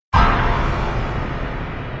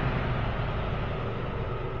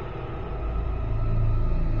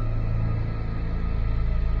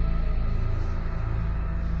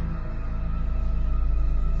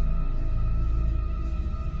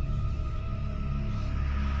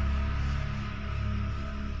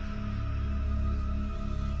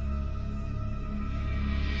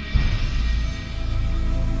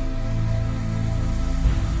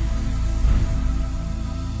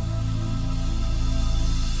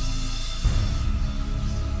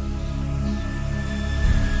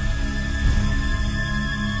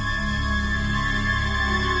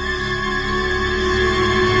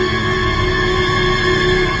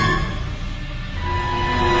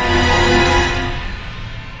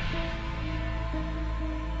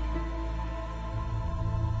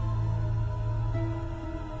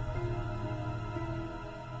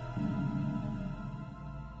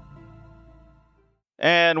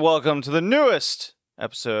And welcome to the newest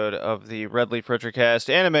episode of the Red Leaf Retrocast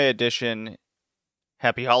Anime Edition.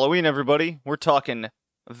 Happy Halloween, everybody. We're talking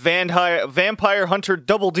Vampire Hunter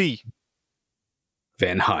Double D.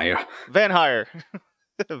 Van Hire. Vampire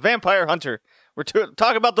Hunter. We're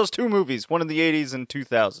talking about those two movies, one in the 80s and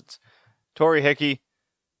 2000s. Tori Hickey,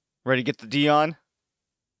 ready to get the D on?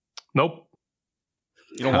 Nope.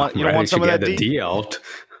 You don't want some of that D? D out.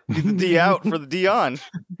 Get the D out for the D on.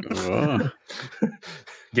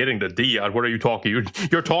 Getting the D out. What are you talking?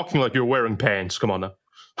 You're talking like you're wearing pants. Come on now.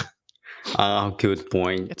 Good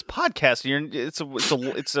point. It's podcasting.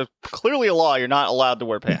 It's a clearly a law. You're not allowed to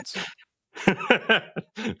wear pants.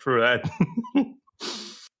 True that.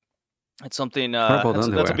 It's something.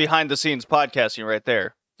 That's a behind the scenes podcasting right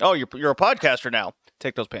there. Oh, you're a podcaster now.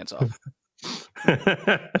 Take those pants off.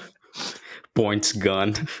 Points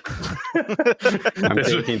gone. I'm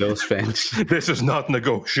taking those pants. This is not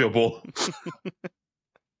negotiable.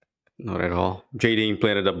 Not at all. JD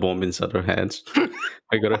planted a bomb inside her heads.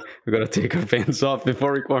 I gotta take her pants off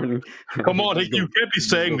before recording. Come on, you can't be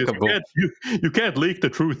saying this. You can't leak the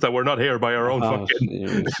truth that we're not here by our own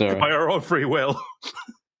by our own free will.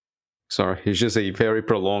 Sorry, it's just a very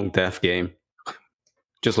prolonged death game.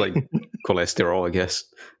 Just like cholesterol, I guess.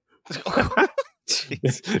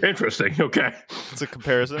 Interesting. Okay. It's a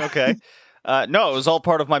comparison. Okay. No, it was all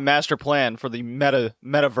part of my master plan for the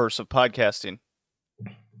metaverse of podcasting.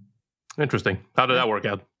 Interesting. How did that work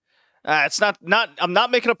out? It's not. I'm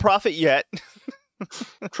not making a profit yet.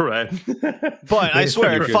 True. But I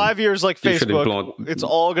swear, in 5 years, like Facebook, it's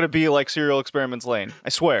all going to be like Serial Experiments Lane. I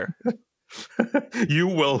swear. You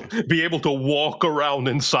will be able to walk around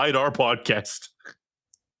inside our podcast.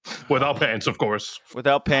 Without pants, of course.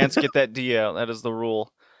 Without pants, get that D out. That is the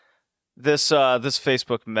rule. This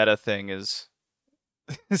Facebook meta thing is...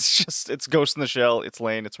 It's Ghost in the Shell, it's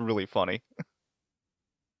Lane, it's really funny.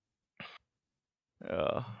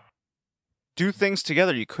 Do things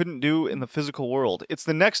together you couldn't do in the physical world. It's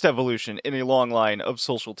the next evolution in a long line of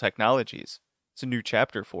social technologies. It's a new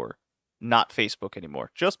chapter for not Facebook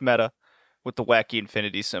anymore. Just Meta with the wacky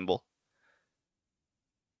infinity symbol.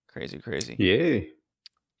 Crazy. Yay.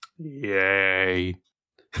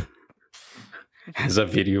 As a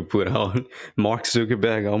video put out, Mark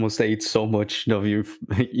Zuckerberg almost ate so much of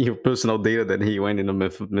your personal data that he went in a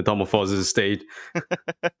metamorphosis state.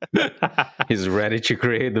 He's ready to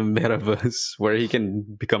create the metaverse where he can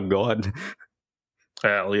become God.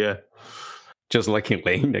 Hell yeah. Just like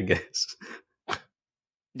Elaine, I guess.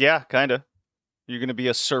 Yeah, kinda. You're gonna be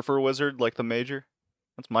a surfer wizard like the Major?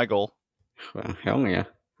 That's my goal. Well, hell yeah.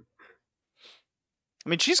 I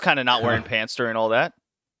mean, she's kind of not wearing pants during all that.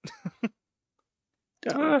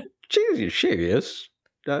 She is.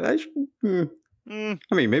 I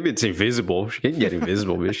mean, maybe it's invisible. She can get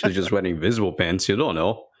invisible, but she's just wearing invisible pants. You don't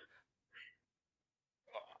know.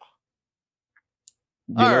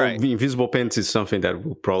 Right. The invisible pants is something that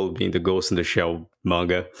will probably be in the Ghost in the Shell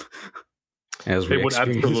manga. As we would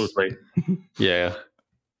absolutely. Yeah.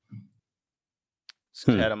 This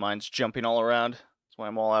cat of mine's jumping all around. That's why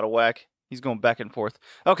I'm all out of whack. He's going back and forth.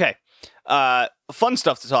 Okay. Fun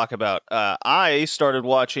stuff to talk about. I started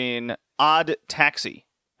watching Odd Taxi.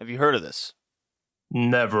 Have you heard of this?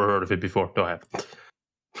 Never heard of it before. Go ahead.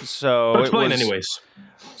 So explain anyways.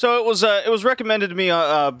 So it was recommended to me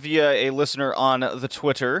via a listener on the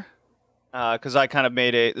Twitter. Because I kind of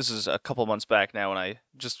made this is a couple months back now, and I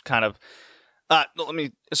just kind of...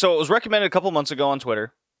 So it was recommended a couple months ago on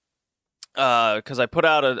Twitter. Because I put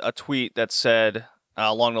out a tweet that said...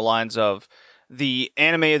 along the lines of the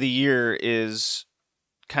anime of the year is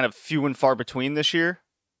kind of few and far between this year.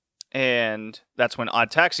 And that's when Odd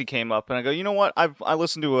Taxi came up. And I go, you know what? I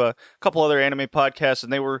listened to a couple other anime podcasts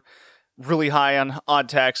and they were really high on Odd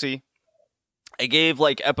Taxi. I gave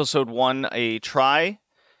like episode 1 a try.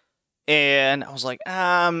 And I was like,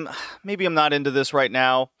 maybe I'm not into this right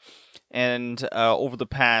now. And over the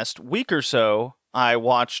past week or so, I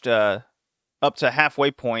watched up to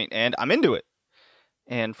halfway point and I'm into it.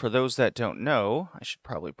 And for those that don't know, I should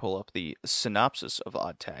probably pull up the synopsis of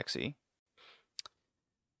Odd Taxi,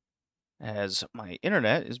 as my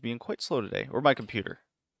internet is being quite slow today, or my computer.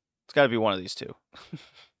 It's got to be one of these two.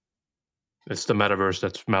 It's the metaverse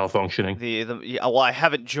that's malfunctioning. Well, I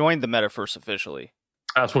haven't joined the metaverse officially.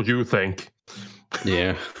 That's what you think.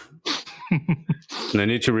 Yeah. And I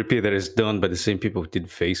need to repeat that it's done by the same people who did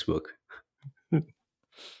Facebook.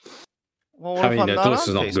 Well, I mean, this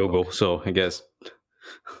is not Google, so I guess...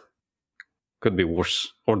 Could be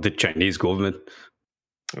worse. Or the Chinese government.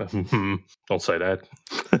 Don't say that.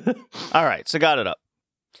 All right, so got it up.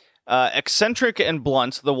 Eccentric and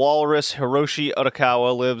blunt, the walrus Hiroshi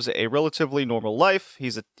Arakawa lives a relatively normal life.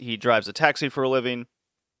 He drives a taxi for a living.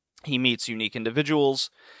 He meets unique individuals,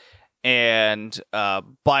 and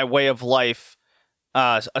by way of life,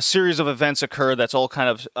 a series of events occur that's all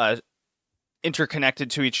kind of interconnected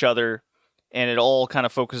to each other, and it all kind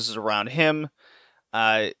of focuses around him.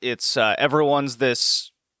 It's everyone's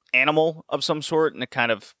this animal of some sort, and it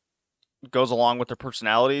kind of goes along with their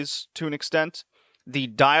personalities to an extent. The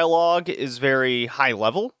dialogue is very high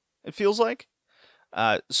level, it feels like.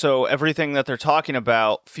 So everything that they're talking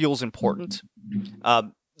about feels important.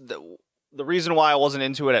 The reason why I wasn't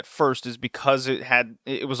into it at first is because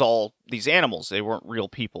it was all these animals. They weren't real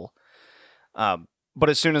people. But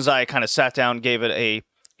as soon as I kind of sat down, gave it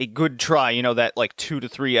a good try, that like 2 to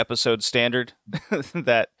 3 episode standard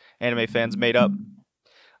that anime fans made up,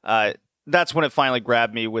 that's when it finally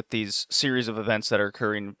grabbed me with these series of events that are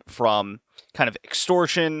occurring, from kind of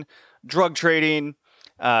extortion, drug trading,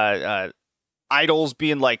 idols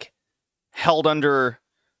being like held under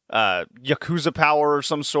Yakuza power of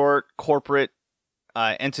some sort, corporate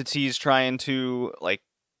entities trying to like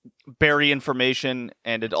bury information,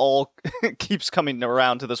 and it all keeps coming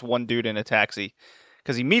around to this one dude in a taxi,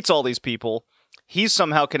 because he meets all these people. He's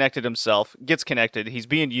somehow connected himself, gets connected, he's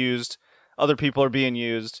being used, other people are being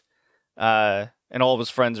used, and all of his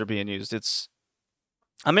friends are being used.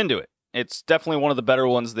 I'm into it. It's definitely one of the better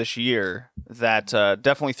ones this year that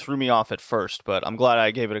definitely threw me off at first, but I'm glad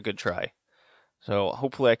I gave it a good try. So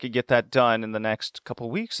hopefully I could get that done in the next couple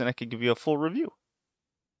of weeks, and I could give you a full review.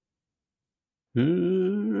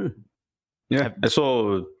 Yeah, I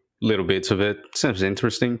saw little bits of it. Seems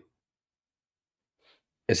interesting.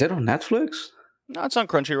 Is it on Netflix? No, it's on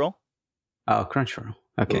Crunchyroll. Oh, Crunchyroll.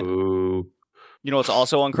 Okay. Ooh. You know what's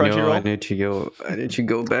also on No, Crunchyroll? I need to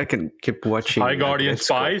go back and keep watching. High Guardian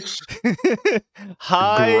Spice.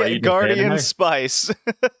 High Great Guardian anime. Spice.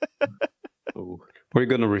 Ooh. We're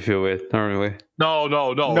gonna review it, aren't we? No.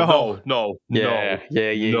 No. Yeah.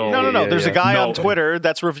 No. There's a guy No. on Twitter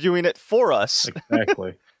that's reviewing it for us.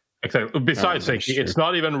 Exactly. Besides, that's it's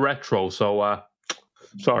not even retro, so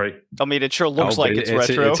sorry. I mean, it sure looks Oh, like but it's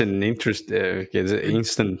retro. It's an it's an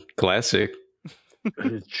instant classic.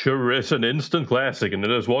 It sure is an instant classic, and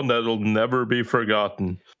it is one that'll never be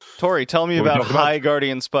forgotten. Tori, tell me What are we about talking about? High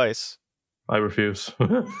Guardian Spice. I refuse.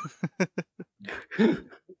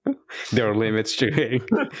 There are limits to it.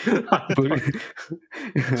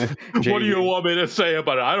 What do you want me to say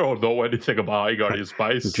about it? I don't know anything about High Guardian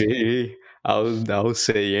Spice. Jay, I'll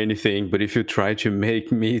say anything, but if you try to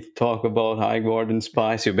make me talk about High Guardian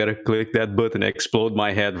Spice, you better click that button and explode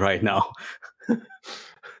my head right now.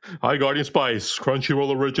 High Guardian Spice,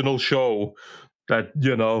 Crunchyroll original show that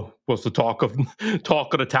was the talk of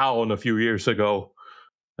the town a few years ago,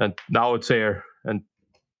 and now it's here. And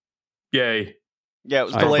yay! Yeah, it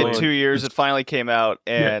was I delayed thought- 2 years. It finally came out,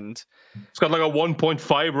 and It's got like a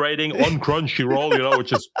 1.5 rating on Crunchyroll,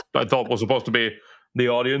 which is I thought was supposed to be the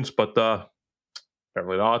audience, but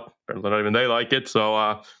apparently not. Apparently not even they like it.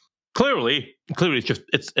 So clearly,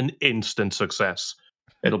 it's an instant success.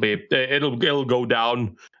 It'll go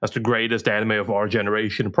down as the greatest anime of our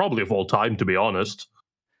generation, probably of all time, to be honest.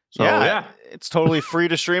 So yeah. it's totally free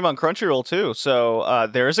to stream on Crunchyroll too. So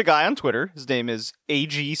there is a guy on Twitter. His name is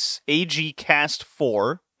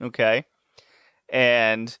AGCast4. Okay,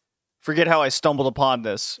 and forget how I stumbled upon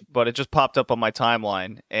this, but it just popped up on my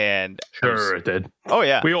timeline, and Sure it did. oh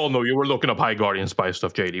yeah, We all know you were looking up High Guardian Spice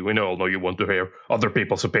stuff, JD. We all know you want to hear other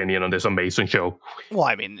people's opinion on this amazing show. well,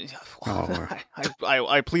 I mean, Oh.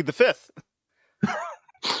 I plead the fifth.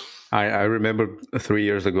 I remember 3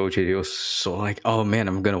 years ago, JD was so like, oh man,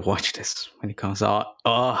 I'm gonna watch this when it comes out.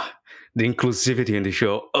 The inclusivity in the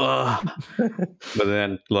show. But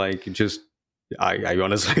then, like, I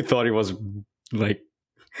honestly thought it was like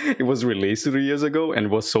it was released 3 years ago and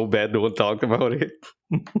was so bad no one talked about it.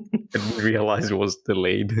 And realized it was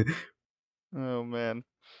delayed. Oh man.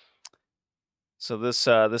 So this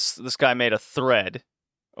guy made a thread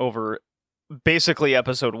over basically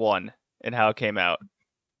episode 1 and how it came out.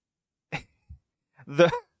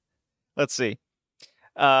 Let's see.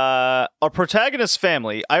 Our protagonist's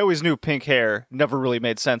family, I always knew pink hair never really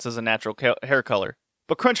made sense as a natural hair color,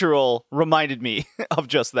 but Crunchyroll reminded me of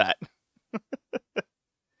just that.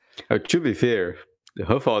 To be fair,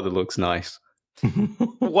 her father looks nice.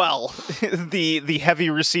 Well, the heavy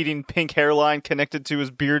receding pink hairline connected to his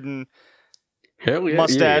beard and Hell yeah,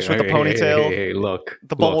 mustache with the ponytail. Hey, look.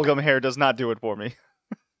 the bubblegum hair does not do it for me.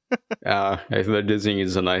 I think this thing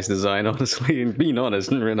is a nice design, honestly. And being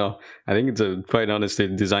honest, I think it's a quite honestly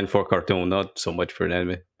designed for a cartoon, not so much for an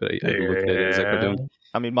anime. But I look at it as a cartoon.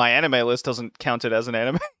 I mean, my anime list doesn't count it as an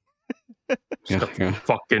anime. He's got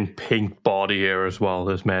fucking pink body hair as well.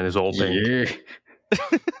 This man is all pink.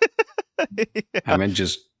 Yeah. I mean, it's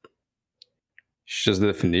just the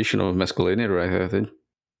definition of masculinity, right? I think.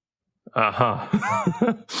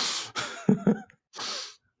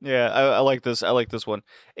 Yeah, I like this. I like this one.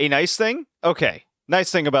 A nice thing? Okay.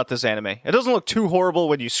 Nice thing about this anime. It doesn't look too horrible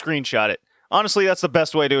when you screenshot it. Honestly, that's the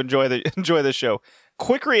best way to enjoy the show.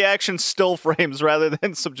 Quick reaction still frames rather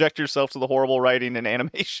than subject yourself to the horrible writing and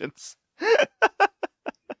animations.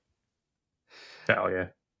 Hell yeah.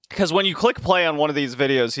 Because when you click play on one of these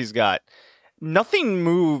videos he's got, nothing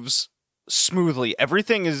moves smoothly.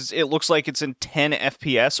 Everything it looks like it's in 10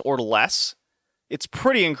 FPS or less. It's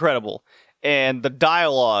pretty incredible. And the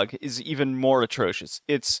dialogue is even more atrocious.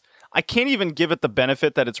 I can't even give it the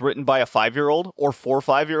benefit that it's written by a 5-year-old or 4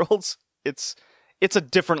 5-year-olds. It's a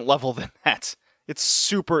different level than that. It's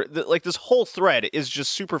super, like, this whole thread is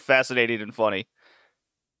just super fascinating and funny.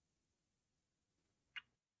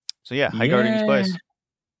 So yeah, High Guardians Place. I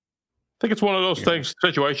think it's one of those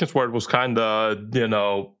situations where it was kind of,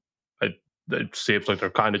 it seems like they're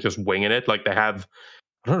kind of just winging it. Like they have,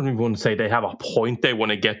 I don't even want to say they have a point they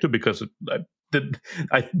want to get to, because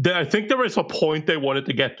I think there is a point they wanted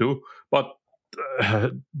to get to, but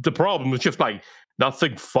the problem is just like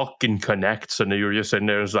nothing fucking connects, and you're just in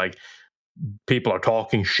there, it's like people are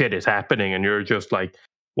talking, shit is happening, and you're just like,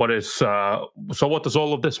 what is so what does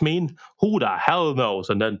all of this mean? Who the hell knows?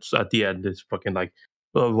 And then at the end it's fucking like,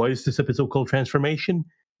 why is this episode called Transformation?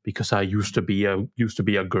 Because I used to be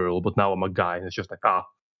a girl, but now I'm a guy. And it's just like,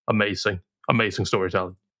 amazing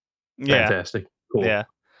storytelling. Yeah. Fantastic. Cool. Yeah.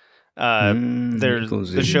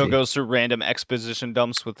 The show goes through random exposition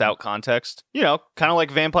dumps without context. Kind of like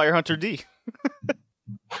Vampire Hunter D.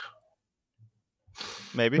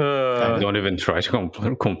 Maybe. Don't even try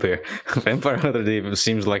to compare. Vampire Hunter D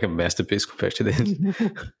seems like a masterpiece compared to this.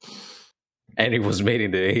 And it was made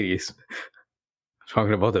in the 80s.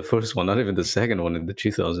 Talking about the first one, not even the second one in the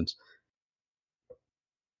 2000s.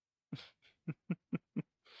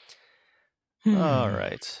 All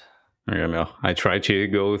right. I tried to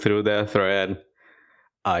go through that thread.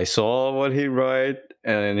 I saw what he wrote,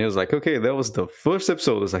 and he was like, okay, that was the first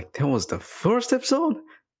episode. I was like, that was the first episode?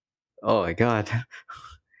 Oh my god.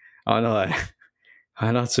 Oh no,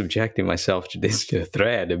 I'm not subjecting myself to this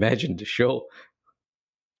thread. Imagine the show.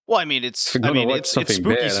 Well, I mean, it's spooky bad, season.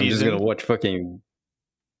 I'm just gonna watch fucking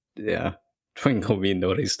Twinkle Me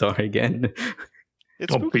Naughty Star again.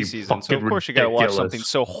 It's spooky season, so of course you gotta watch something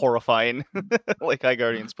so horrifying like High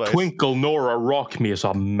Guardians Place. Twinkle Nora Rock Me is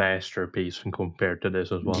a masterpiece when compared to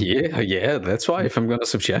this as well. Yeah, that's why if I'm gonna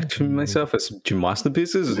subject myself to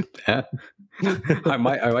masterpieces, I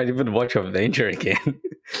might even watch Avenger again.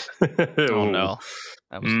 Oh no.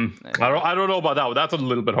 I don't know about that one. That's a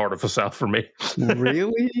little bit harder for sell for me.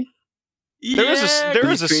 Really? There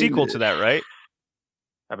is a sequel to that, right?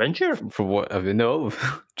 Avenger? For what? No,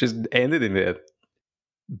 just ended in it.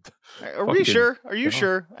 Are we sure? Are you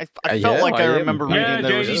sure? I felt like I remember reading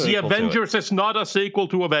there was a sequel. The Avengers is not a sequel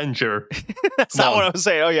to Avenger. That's not what I was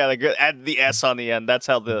saying. Oh yeah, add the S on the end. That's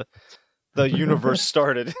how the universe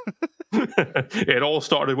started. It all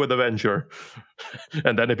started with Avenger,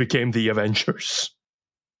 and then it became the Avengers.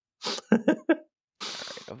 All right,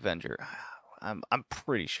 Avenger. I'm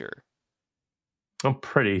pretty sure. I'm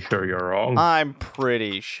pretty sure you're wrong. I'm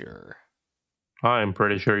pretty sure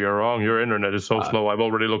you're wrong. Your internet is so slow. I've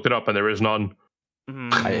already looked it up, and there is none.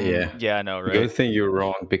 Yeah, I know, right? Good thing you're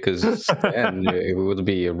wrong, because then it would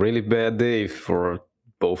be a really bad day for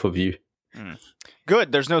both of you.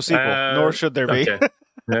 Good. There's no sequel, nor should there be. Okay.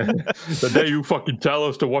 The day you fucking tell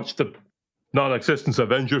us to watch the non-existence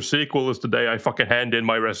Avengers sequel is the day I fucking hand in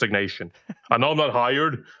my resignation. I know I'm not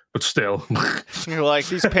hired, but still. You're like,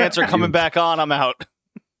 these pants are coming back on. I'm out.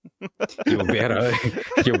 You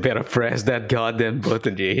better press that goddamn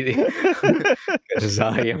button, JD. Because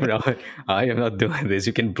I am not doing this.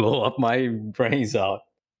 You can blow up my brains out.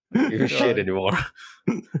 Give a shit anymore.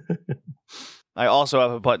 I also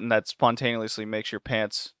have a button that spontaneously makes your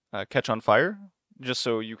pants catch on fire, just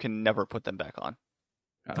so you can never put them back on.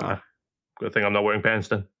 Good thing I'm not wearing pants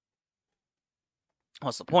then.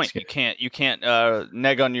 What's the point? You can't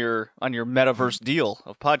neg on your metaverse deal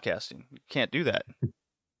of podcasting. You can't do that.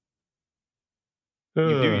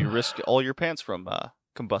 You risk all your pants from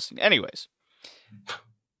combusting. Anyways,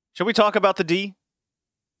 shall we talk about the D?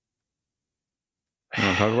 You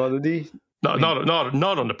want to talk about the D? No,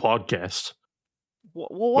 not on the podcast. Well,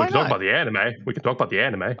 why we can talk about the anime. We can talk about the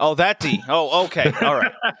anime. Oh, that D. Oh, okay. All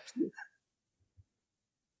right.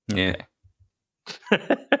 Yeah.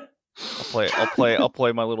 I'll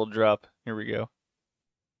play my little drop. Here we go.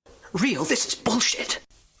 Real, this is bullshit.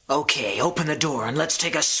 Okay, open the door and let's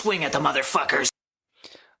take a swing at the motherfuckers.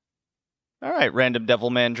 All right, random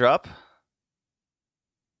Devilman drop.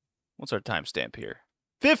 What's our timestamp here?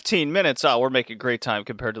 15 minutes. Oh, we're making great time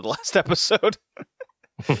compared to the last episode.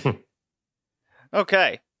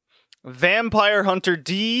 Okay. Vampire Hunter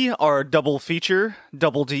D, our double feature.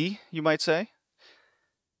 Double D, you might say.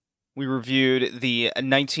 We reviewed the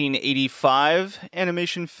 1985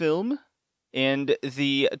 animation film and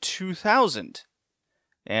the 2000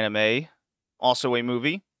 anime, also a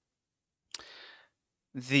movie.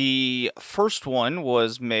 The first one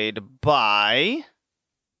was made by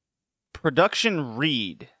Production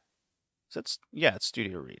Reed. It's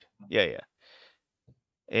Studio Reed. Yeah.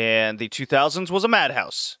 And the 2000s was a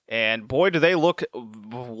Madhouse. And boy, do they look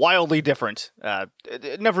wildly different.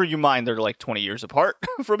 Never you mind, they're like 20 years apart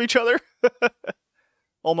from each other.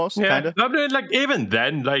 Almost, kind of. I mean, like, even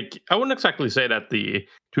then, like, I wouldn't exactly say that the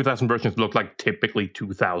 2000 versions look like typically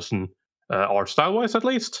 2000 art style-wise, at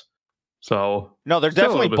least. So no, they're still a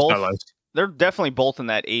definitely little bit both. stylized. They're definitely both in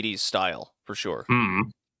that 80s style for sure.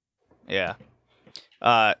 Yeah.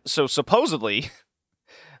 So supposedly,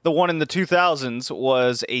 the one in the 2000s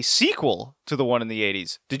was a sequel to the one in the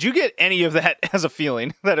 80s. Did you get any of that as a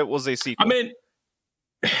feeling that it was a sequel? I mean,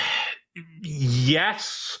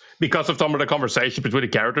 yes, because of some of the conversation between the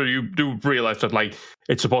character, you do realize that like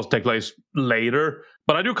it's supposed to take place later.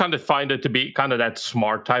 But I do kind of find it to be kind of that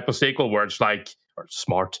smart type of sequel where it's like, or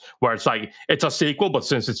smart, where it's like it's a sequel, but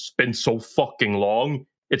since it's been so fucking long,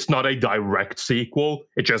 it's not a direct sequel.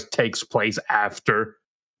 It just takes place after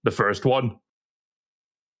the first one.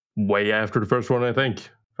 Way after the first one, I think.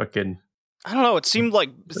 Fucking. I don't know. It seemed like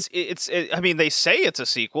I mean, they say it's a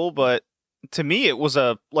sequel, but to me, it was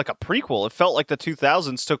a prequel. It felt like the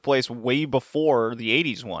 2000s took place way before the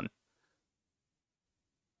 80s one.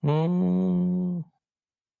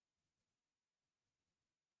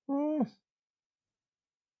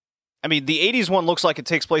 I mean, the 80s one looks like it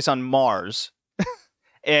takes place on Mars,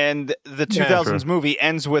 and the 2000s movie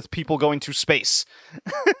ends with people going to space.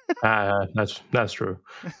 That's true.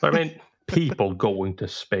 But I mean, people going to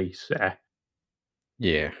space.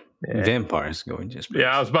 Yeah. Vampires going to space.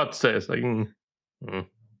 Yeah, I was about to say, it's like...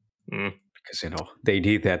 Because, they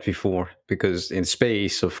did that before. Because in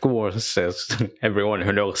space, of course, as everyone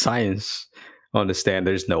who knows science understand,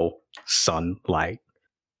 there's no sunlight.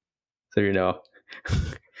 So,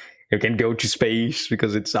 you can go to space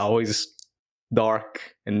because it's always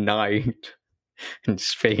dark and night in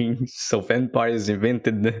space. So vampires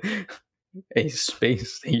invented a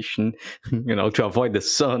space station, to avoid the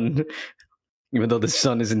sun, even though the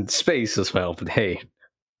sun is in space as well. But hey,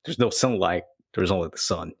 there's no sunlight. There's only the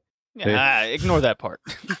sun. Yeah, ignore that part.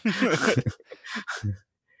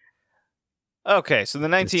 Okay, so the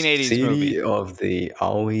 1980s City movie of the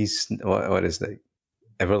always, what is that?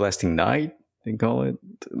 Everlasting Night, they call it,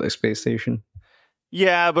 the space station.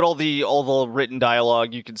 Yeah, but all the written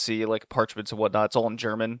dialogue you can see, like parchments and whatnot, it's all in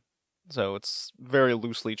German. So it's very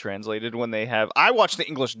loosely translated when they have... I watched the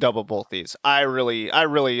English dub of both these. I really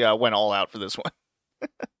went all out for this one.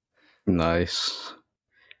 Nice.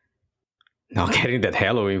 Not getting that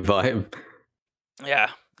Halloween vibe.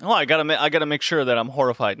 Yeah. Well, I gotta make sure that I'm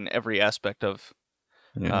horrified in every aspect of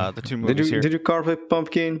the two movies here. Did you carve a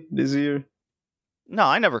pumpkin this year? No,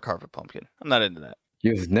 I never carved a pumpkin. I'm not into that.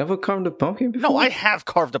 You've never carved a pumpkin before? No, I have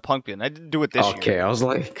carved a pumpkin. I didn't do it this year. Okay, I was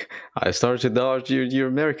like, I started to doubt your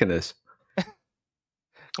Americanness.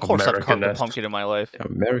 Of course I've carved a pumpkin in my life.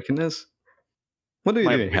 Americanness? What do you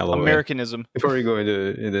do in Halloween? Americanism. Before you go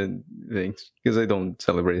into things, because I don't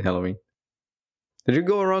celebrate Halloween. Did you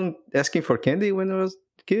go around asking for candy when I was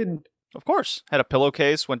a kid? Of course. Had a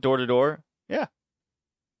pillowcase, went door to door. Yeah.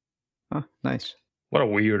 Oh, nice. What a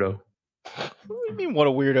weirdo. What do you mean, what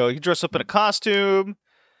a weirdo? You dress up in a costume.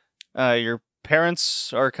 Your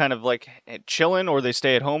parents are kind of like chilling, or they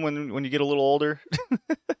stay at home when you get a little older.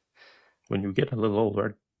 When you get a little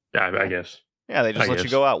older, I guess. Yeah, they just let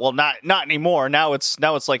you go out. Well, not anymore. Now it's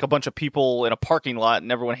like a bunch of people in a parking lot,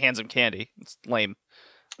 and everyone hands them candy. It's lame.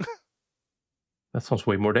 That sounds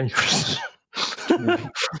way more dangerous.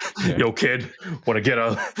 Yo, kid, want to get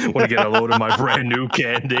a load of my brand new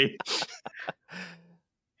candy?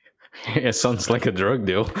 It sounds like a drug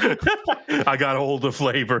deal. I got all the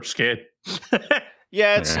flavors, kid.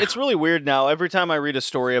 Yeah, it's really weird now. Every time I read a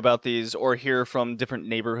story about these or hear from different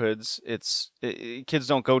neighborhoods, kids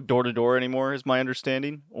don't go door to door anymore, is my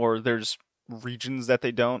understanding. Or there's regions that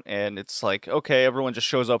they don't, and it's like, okay, everyone just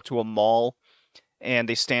shows up to a mall, and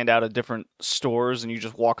they stand out at different stores, and you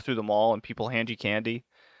just walk through the mall, and people hand you candy.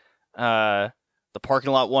 The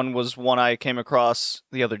parking lot one was one I came across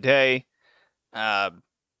the other day.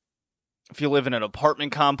 if you live in an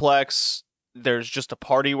apartment complex, there's just a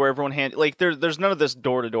party where everyone like there's none of this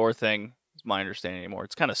door-to-door thing. Is my understanding anymore.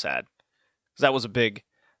 It's kind of sad because that was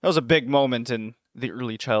a big moment in the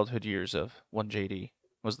early childhood years of 1JD.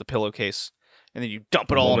 Was the pillowcase, and then you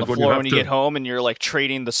dump it all on the floor when you get home, and you're like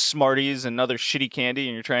trading the Smarties and other shitty candy,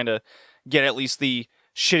 and you're trying to get at least the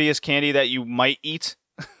shittiest candy that you might eat.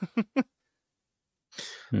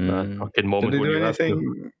 That fucking moment when you have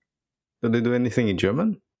to. Did they do anything in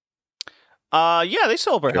German? Yeah, they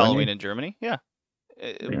celebrate Germany? Halloween in Germany. Yeah.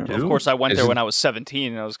 Of do? course, I went Is there it- when I was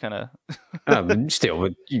 17, and I was kind of. But still,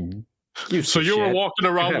 but you So you were walking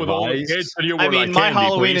around with all the Eyes. kids, and you were I mean, like, my "Candy,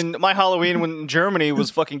 Halloween please." my Halloween when in Germany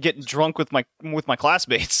was fucking getting drunk with my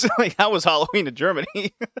classmates. Like that was Halloween in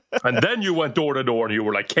Germany. And then you went door to door, and you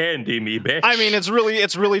were like, "Candy me, bitch." I mean, it's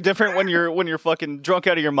really different when you're fucking drunk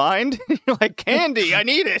out of your mind. You're like, candy, I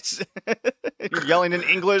need it. You're yelling in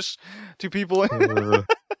English to people.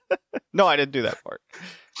 No, I didn't do that part.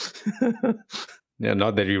 Yeah,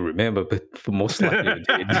 not that you remember, but most likely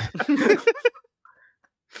you did.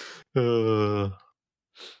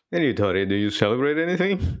 And you, Tori, do you celebrate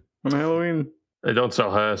anything on Halloween? I don't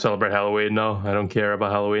celebrate Halloween. No, I don't care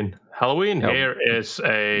about Halloween. Halloween No. here is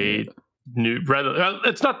a new, rather,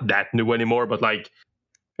 it's not that new anymore, but like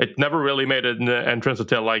it never really made an entrance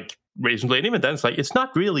until like recently. And even then, it's like it's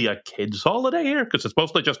not really a kids' holiday here because it's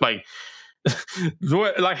mostly just like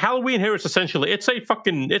like Halloween here is essentially it's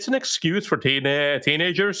an excuse for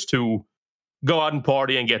teenagers to go out and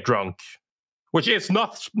party and get drunk. Which is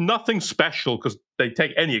nothing special because they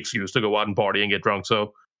take any excuse to go out and party and get drunk.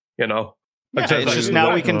 So, you know. Yeah, Except it's they just do now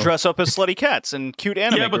that. we can dress up as slutty cats and cute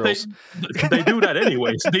anime Yeah, but girls. they do that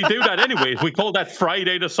anyways. They do that anyways. We call that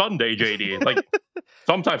Friday to Sunday, JD. Like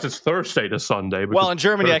sometimes it's Thursday to Sunday. Well, in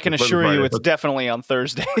Germany, I can Thursday, assure you Friday, it's definitely on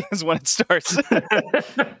Thursday is when it starts.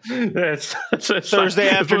 it's Thursday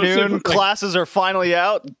afternoon, like, classes are finally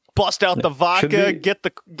out. Bust out the vodka, be- get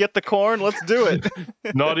the corn. Let's do it.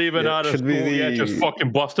 not even Yeah, out of should school be yet, just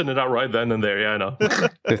fucking busting it out right then and there. Yeah, I know.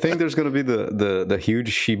 I think there's gonna be the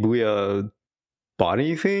huge Shibuya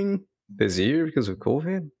body thing this year because of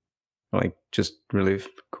COVID. Like just relieve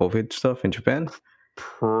COVID stuff in Japan.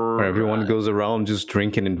 Where everyone goes around just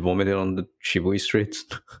drinking and vomiting on the Shibuya streets.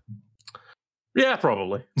 Yeah,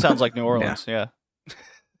 probably. Sounds like New Orleans. Yeah.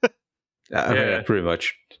 Yeah. Pretty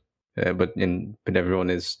much. But everyone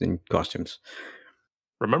is in costumes.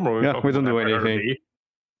 Remember when Yeah, talked we don't about do Vampire anything.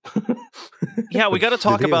 D? Yeah, we got to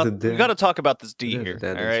talk Day of about the Dead. we got to talk about this D Yeah, here.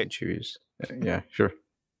 that All is right. choose. Yeah, sure.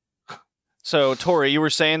 So, Tori, you were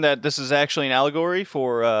saying that this is actually an allegory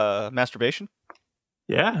for masturbation?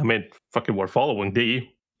 Yeah, I mean, fucking we're following the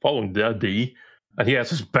D, and he has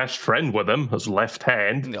his best friend with him, his left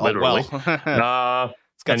hand, literally. Well,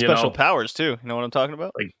 It's it's got special powers too. You know what I'm talking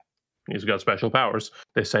about? He's got special powers.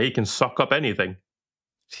 They say he can suck up anything.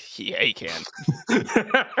 Yeah, he can.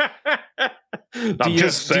 I'm D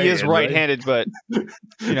just is saying, right-handed, but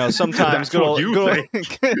you know sometimes That's good what old, you good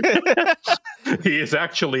old He is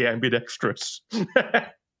actually ambidextrous.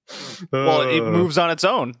 well, it moves on its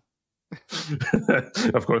own.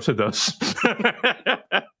 Of course it does.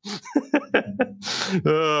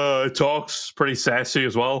 It talks pretty sassy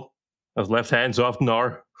as well, as left hands often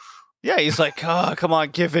are. Yeah, he's like, oh, come on,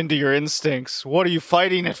 give in to your instincts. What are you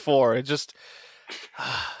fighting it for? It just,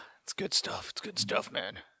 it's good stuff. It's good stuff,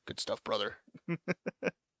 man. Good stuff, brother.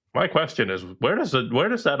 My question is, where does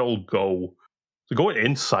that old go? Does it go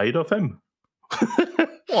inside of him?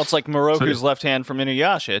 Well, it's like Moroku's left hand from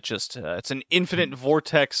Inuyasha. It just, it's an infinite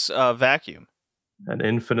vortex vacuum. An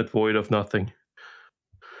infinite void of nothing.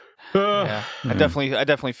 Yeah, I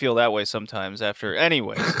definitely feel that way sometimes.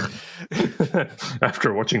 Anyways,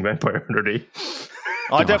 After watching Vampire Hunter D.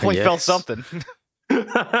 I definitely felt yes. something.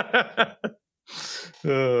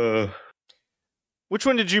 Which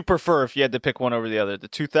one did you prefer if you had to pick one over the other? The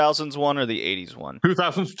 2000s one or the 80s one?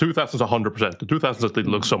 2000s 100%. The 2000s did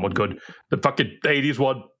look somewhat good. The fucking 80s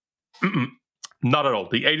one, not at all.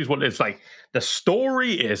 The 80s one is like, the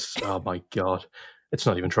story is, oh my god. It's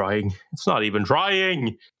not even trying. It's not even trying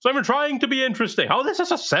to be interesting. How this is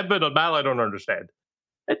a 7 on Mal, I don't understand.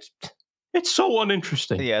 It's so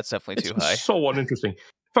uninteresting. Yeah, it's definitely too It's high. so uninteresting.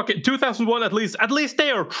 Fucking 2001, at least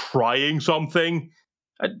they are trying something.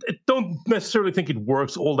 I don't necessarily think it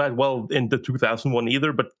works all that well in the 2001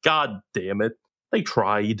 either, but god damn it, they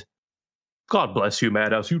tried. God bless you,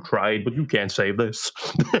 Madhouse. You tried, but you can't save this.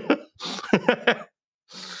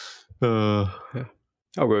 I'll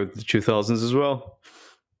go with the 2000s as well.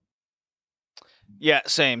 Yeah,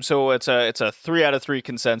 same. So it's a 3 out of 3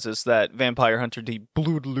 consensus that Vampire Hunter D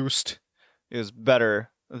Bloodlust is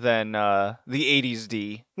better than the 80s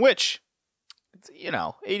D, which you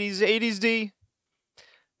know, 80s D.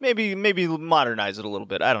 Maybe modernize it a little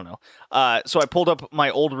bit. I don't know. So I pulled up my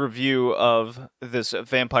old review of this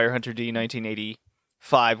Vampire Hunter D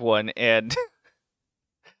 1985 one, and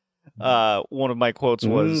one of my quotes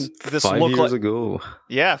was, "This 5 look years like ago."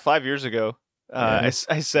 yeah, 5 years ago." Yeah.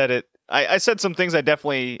 I said it. I said some things I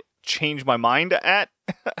definitely changed my mind at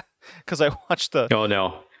because I watched the. Oh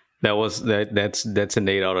no, that's an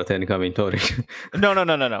 8 out of 10 coming, Tony. No.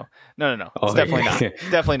 Oh, It's definitely not. okay.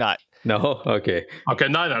 Definitely not. No, okay. Okay,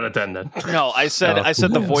 9 out of 10 then. No, I said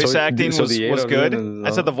the voice So- acting so was the 8 out of good. 10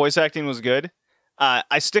 is, I said the voice acting was good.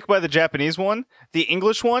 I stick by the Japanese one. The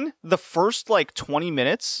English one, the first like 20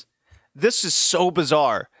 minutes, this is so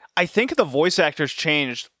bizarre. I think the voice actors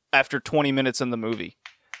changed after 20 minutes in the movie,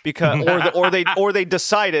 because or they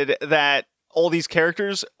decided that all these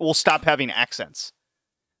characters will stop having accents.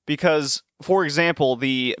 Because, for example,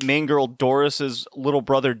 the main girl Doris's little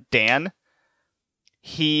brother Dan,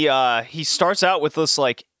 he starts out with this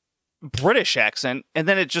like British accent, and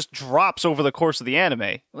then it just drops over the course of the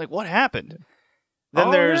anime. Like, what happened?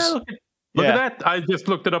 Then there's Look at that. I just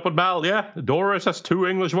looked it up on Mal. Yeah, Doris has 2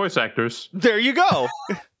 English voice actors. there you go.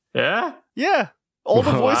 Yeah, Yeah, all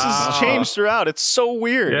the voices Wow. change throughout. It's so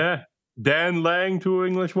weird. yeah. Dan Lang, 2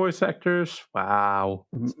 English voice actors. Wow.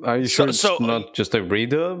 Are you sure So- it's not just a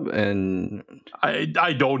redub? And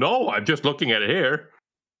I don't know. I'm just looking at it here.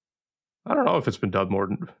 I don't know if it's been dubbed more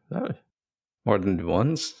than that. more than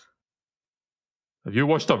once? Have you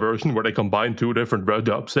watched a version where they combine 2 different red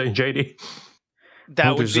dubs, JD?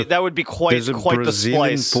 That there's that would be There's a quite the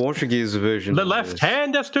Brazilian splice. Portuguese version. The of left this.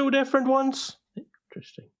 hand has 2 different ones.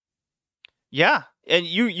 Interesting. Yeah, and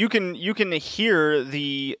you can hear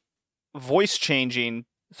the voice changing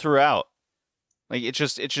throughout. Like it's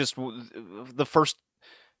just the first,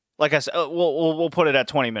 like I said, we'll put it at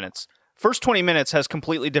 20 minutes. First 20 minutes has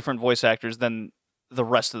completely different voice actors than the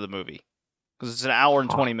rest of the movie, because it's an hour and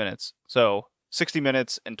 20 minutes. So 60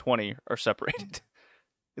 minutes and 20 are separated.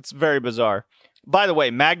 It's very bizarre. By the way,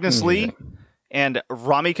 Magnus Lee and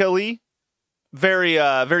Ramika Lee,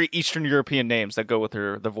 very Eastern European names that go with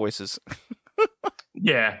the voices.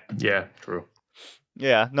 Yeah, true.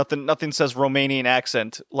 Yeah, nothing says Romanian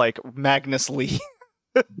accent like Magnus Lee.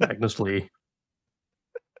 Magnus Lee.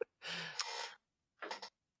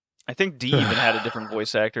 I think D even had a different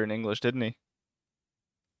voice actor in English, didn't he?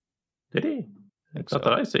 Did he? Think Not so.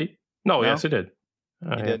 that I see. No, No? yes, he did. He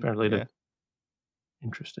Yeah, did. apparently he Yeah. did.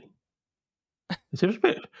 Interesting.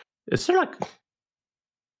 Is there like?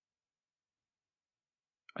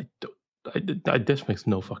 I don't. This makes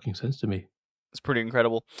no fucking sense to me. It's pretty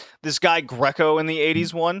incredible. This guy Greco in the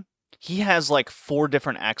 80s one, he has like 4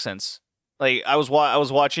 different accents. Like I was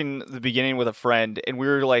watching the beginning with a friend, and we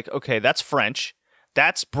were like, okay, that's French,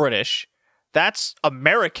 that's British, that's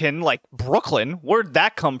American, like Brooklyn. Where'd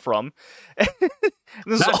that come from?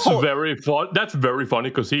 This is That's all- very fun. That's very funny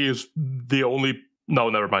because he is the only. No,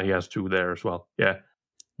 never mind. He has 2 there as well. Yeah,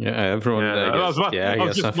 Yeah, everyone. Yeah, I I guess, was about- yeah, I I was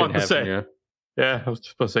guess just something about to say. happened. yeah. I was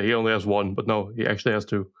just about to say he only has 1, but no, he actually has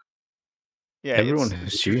 2. yeah, Everyone it's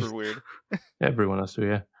has super you. weird. Everyone has 2.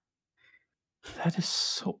 Yeah, that is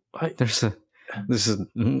so. This is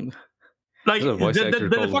Like there's a voice actor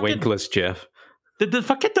the called fucking, Winkless Jeff. the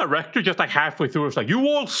fucking director just like halfway through was like, "You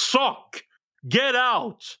all suck. Get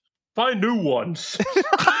out. Find new ones."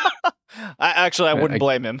 I wouldn't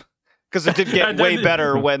blame him, because it did get And then way the-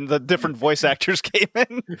 better when the different voice actors came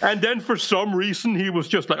in. And then for some reason he was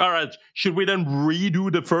just like, "All right, should we then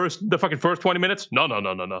redo the fucking first 20 minutes?" No.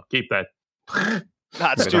 Keep that.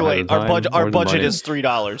 Nah, it's We too don't have late. the Our time budget or the money. is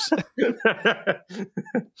 $3.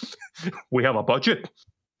 We have a budget.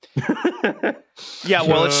 Yeah,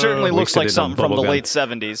 well, it certainly looks wasted like it on something from the bubblegum. late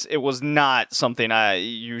 70s. It was not something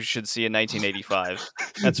you should see in 1985.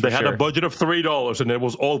 That's for They had sure. a budget of $3 and it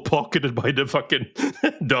was all pocketed by the fucking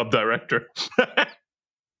dub director.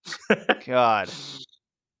 God.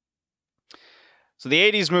 So the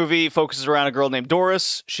 80s movie focuses around a girl named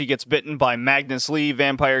Doris. She gets bitten by Magnus Lee,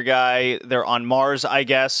 vampire guy. They're on Mars, I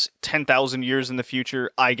guess, 10,000 years in the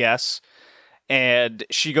future, I guess. And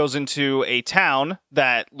she goes into a town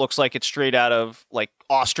that looks like it's straight out of, like,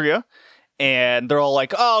 Austria. And they're all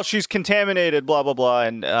like, oh, she's contaminated, blah, blah, blah.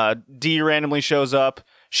 And D randomly shows up.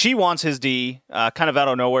 She wants his D, kind of out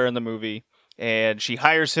of nowhere in the movie. And she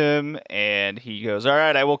hires him, and he goes, all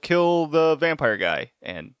right, I will kill the vampire guy.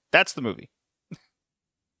 And that's the movie.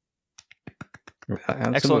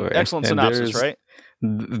 Excellent And synopsis, there's- right?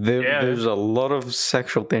 Yeah. There's a lot of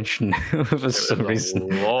sexual tension for some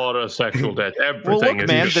reason. A lot of sexual death. Everything Well, look, is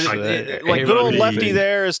man, just like good old everything. Lefty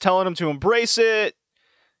there is telling him to embrace it.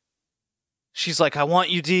 She's like, I want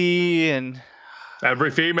you, D, and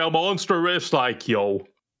Every female monster is like, yo,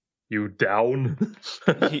 you down?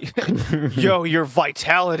 Yo, your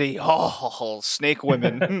vitality. Oh, snake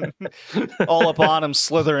women. All up on him,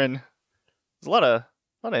 slithering. There's a lot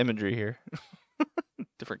of imagery here.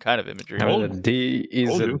 Different kind of imagery. D is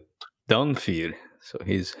Told a you. Dunfield, so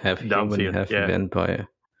he's half Dunfield, human, half yeah. vampire.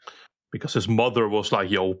 Because his mother was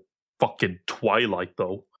like, yo, fucking Twilight,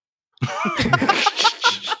 though.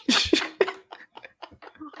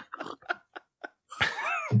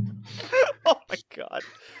 Oh my god.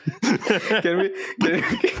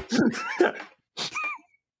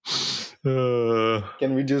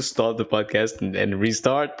 Can we just stop the podcast and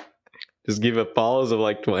restart? Just give a pause of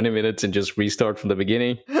like 20 minutes and just restart from the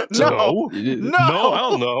beginning. No. No,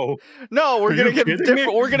 hell no. No, we're Are gonna you get kidding different.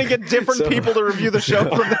 me? We're gonna get different So- people to review the show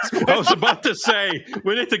from this point. I was about to say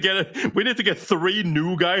we need to get 3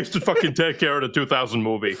 new guys to fucking take care of the 2000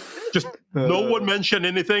 movie. Just no one mention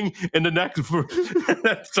anything in the next.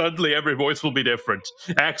 Suddenly, every voice will be different.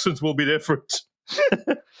 Accents will be different.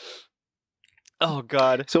 Oh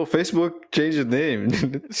god. So Facebook changed the name.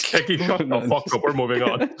 Becky, shut the fuck up. We're moving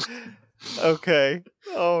on. Okay.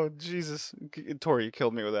 Oh Jesus. Tori, you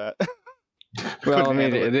killed me with that. Well, I Couldn't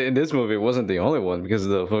mean, handle it. in this movie, it wasn't the only one because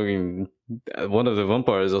the fucking one of the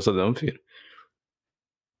vampires is also Dunfield.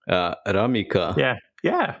 Ramika.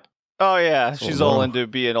 Yeah. Oh yeah, So she's all no. into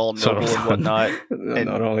being all Sort noble of- and whatnot.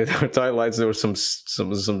 Not only the Twilights, there were some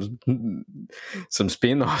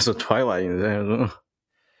spin-offs of Twilight in there. I don't know.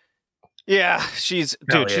 Yeah, she's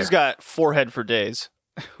Hell dude. She's got forehead for days.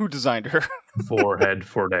 Who designed her? Forehead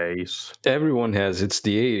for days. Everyone has. It's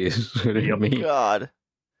the 80s. What do you Yep. mean? God.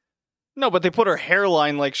 No, but they put her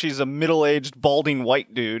hairline like she's a middle-aged balding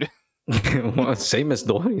white dude. Well, same as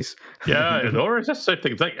Doris. Yeah, or it's just the same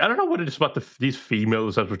thing. It's like, I don't know what it is about these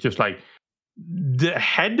females that were just like the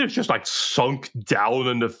head is just like sunk down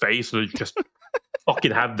in the face and they just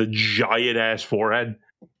fucking have the giant ass forehead.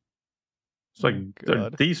 It's like, are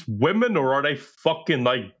God. these women or are they fucking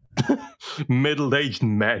like middle-aged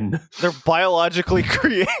men? They're biologically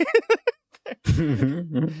created.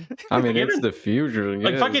 I mean, it's the future.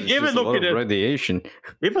 Like, yeah, fucking it's even just a lot looking of at- radiation.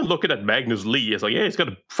 Even looking at Magnus Lee, it's like, yeah, he's got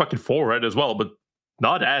a fucking forehead as well, but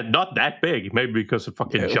not that big. Maybe because of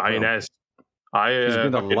fucking Yeah, giant well, ass. He's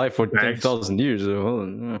been fucking alive for bangs. 10,000 years. So, hold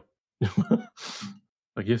on.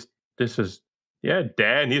 I guess this is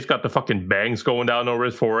Dan. He's got the fucking bangs going down over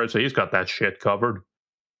his forehead, so he's got that shit covered.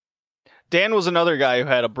 Dan was another guy who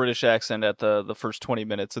had a British accent at the first 20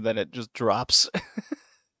 minutes, and then it just drops.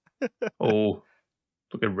 Oh,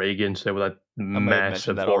 look at Reagan say with that I might have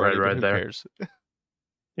massive mentioned that forehead already, but right who there. cares?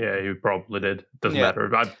 Yeah, you probably did. Doesn't Yeah.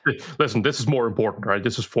 matter. Listen, this is more important, right?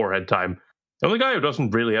 This is forehead time. The only guy who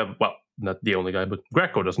doesn't really have, well, not the only guy, but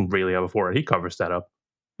Greco doesn't really have a forehead. He covers that up.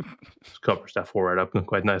 Just covers that forehead up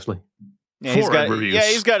quite nicely. Yeah, he's Forehead got reviews.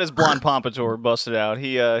 he's got his blonde pompadour busted out.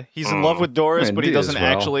 He's in love with Doris, And but he did as doesn't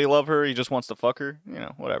well. actually love her. He just wants to fuck her. You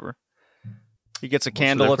know, whatever. He gets a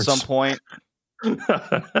candle at some difference?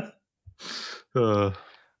 point. Uh,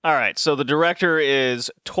 All right, so the director is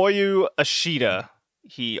Toyu Ashida.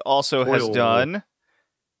 He also has Toyo. done.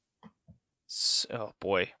 Oh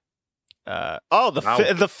boy. The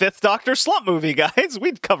Wow. the Fifth Doctor Slump movie, guys.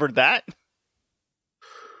 We'd covered that.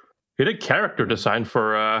 he did character design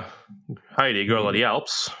for Heidi, Girl of the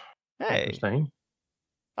Alps. Hey. Interesting.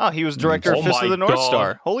 Oh, he was director Oh of Fist my of the North God.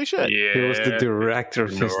 Star. Holy shit. Yeah. He was the director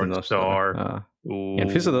of Fist of the North North Star. Star. Ooh.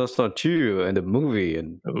 And Fist of the North Star 2 and the movie.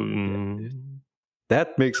 And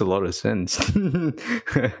that makes a lot of sense.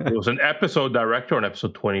 He was an episode director on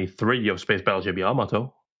episode 23 of Space Battle JB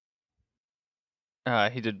Yamato.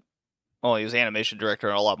 He did. Well, he was animation director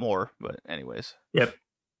on a lot more, but anyways. Yep.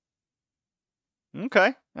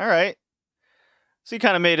 Okay. All right. So he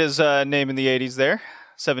kind of made his name in the 80s there,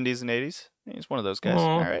 70s and 80s. He's one of those guys. Aw.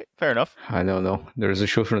 All right. Fair enough. I don't know. There's a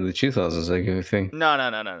show from the 2000s, I think. No.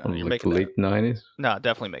 You're Like making that late 90s. up. No,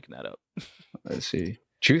 definitely making that up. Let's see.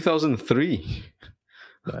 2003.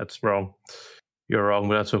 That's wrong. You're wrong,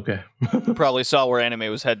 but that's okay. Probably saw where anime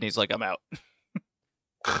was heading. He's like, I'm out.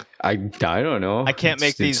 I don't know. I can't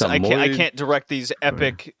make It's these. a I more- can't direct these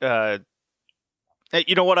epic. Hey,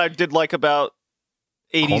 you know what I did like about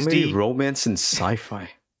 80s comedy, D? romance, and sci-fi.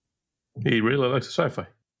 He really likes the sci-fi.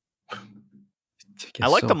 I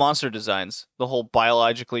like the monster designs. The whole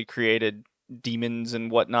biologically created demons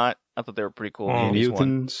and whatnot. I thought they were pretty cool. in the 80s one.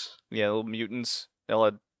 mutants. Yeah, little mutants. They all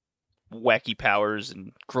had wacky powers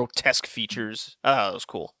and grotesque features. Oh, that was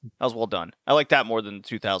cool. That was well done. I like that more than the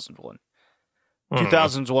 2000 one.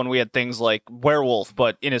 2000s one, we had things like werewolf,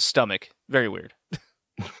 but in his stomach. Very weird.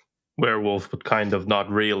 Werewolf, but kind of not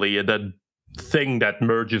really. And then thing that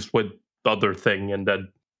merges with other thing, and then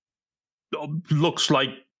looks like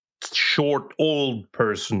short old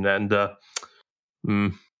person, and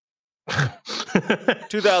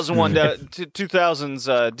 2001,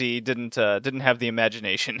 2000s D didn't have the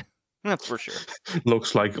imagination. That's for sure.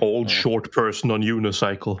 looks like old short person on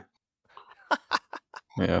unicycle.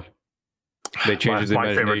 Yeah. They changed the My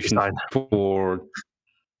favorite imagination design. for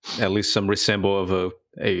at least some resemble of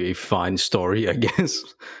a fine story, I guess.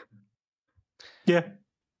 Yeah.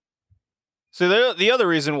 So the other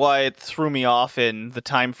reason why it threw me off in the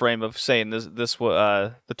time frame of saying the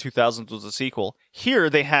 2000s was a sequel. Here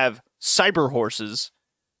they have cyber horses.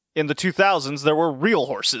 In the 2000s, there were real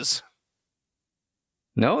horses.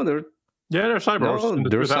 No, they're cyber horses. in the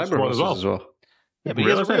they're 2000s cyber one horses as well. Yeah, but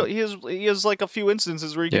he has like a few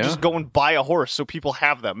instances where you can Yeah. just go and buy a horse, so people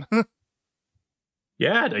have them.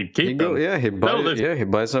 Yeah, they keep them. He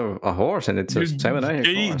buys a horse, and it's a 7-9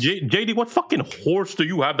 horse. JD, what fucking horse do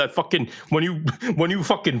you have that fucking when you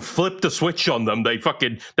fucking flip the switch on them,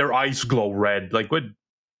 their eyes glow red? Like what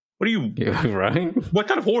are you? Yeah, right? What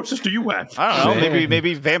kind of horses do you have? I don't know. Man.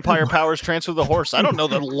 Maybe vampire powers transfer the horse. I don't know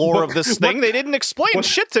the lore of this thing. They didn't explain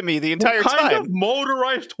shit to me the entire What kind time. of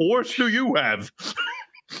motorized horse do you have?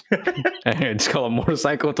 It's called a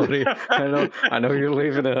motorcycle today. I know you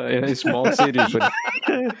live in a small city, but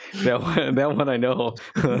that one I know.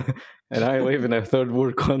 And I live in a third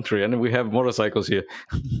world country, and we have motorcycles here.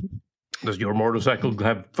 Does your motorcycle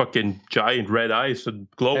have fucking giant red eyes and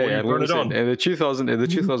glow when you turn it on? In the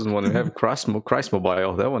 2001, we have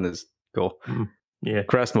Christmobile. That one is cool. Yeah.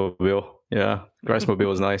 Christmobile. Yeah,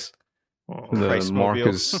 Christmobile is nice. Oh, The Christmobile.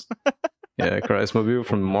 Marcus. Yeah, Christmobile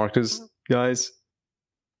from Marcus guys.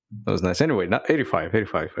 That was nice. Anyway, not 85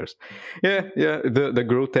 first. Yeah. The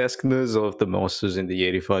grotesqueness of the monsters in the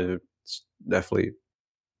 85 is definitely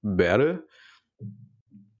better.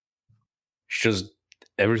 It's just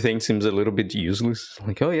everything seems a little bit useless.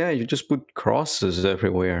 Like, oh yeah, you just put crosses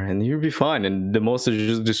everywhere and you'll be fine. And the monsters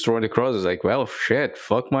just destroy the crosses. Like, well, shit,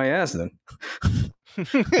 fuck my ass then.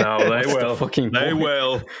 No, they What's the will. fucking They point?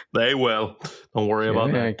 will. They will. Don't worry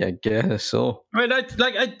about that. I guess so. I mean,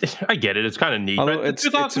 I get it. It's kind of neat. Although but it's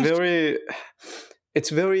 2000s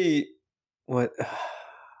very what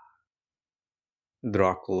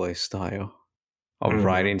Dracula style of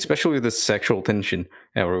writing, especially the sexual tension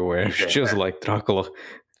everywhere. It's just like Dracula.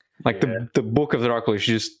 Like the book of Dracula is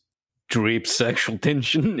just drips sexual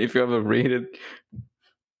tension. If you ever read it,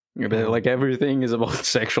 like everything is about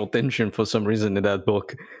sexual tension for some reason in that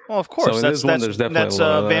book. Well, of course, in that's this one, there's definitely that's a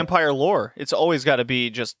lot of that. vampire lore. It's always got to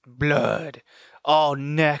be just blood. Oh,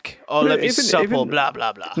 neck. Oh, let me supple. Blah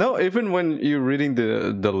blah blah. No, even when you're reading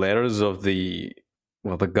the letters of the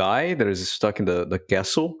guy that is stuck in the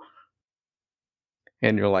castle,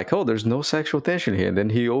 and you're like, oh, there's no sexual tension here. And then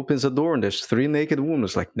he opens the door and there's 3 naked women.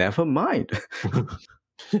 It's like, never mind.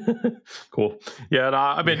 Cool. Yeah, no,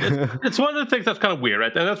 I mean, it's one of the things that's kind of weird,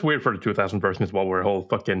 right? And that's weird for the 2000 version as well, where whole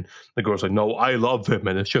fucking the girl's like, no, I love him,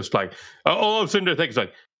 and it's just like, all I'm sitting there thinking,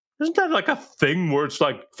 like, isn't that like a thing where it's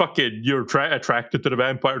like, fucking, you're attracted to the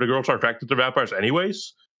vampire, the girls are attracted to vampires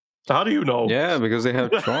anyways? So how do you know? Yeah, because they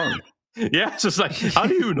have charm. Yeah, it's just like, how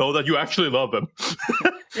do you know that you actually love him?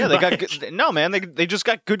 Yeah, they got good, no man. They just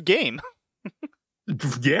got good game.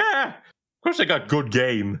 Yeah, of course they got good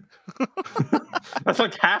game. That's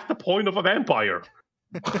like half the point of a vampire.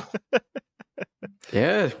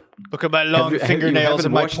 Yeah, Look at my long fingernails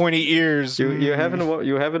and my watched- pointy ears. you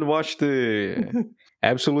haven't watched the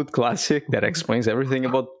absolute classic that explains everything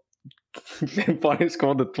about vampires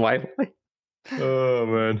called The Twilight. Oh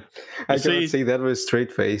man, I See- cannot say that with a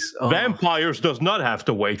straight face. Oh. vampires does not have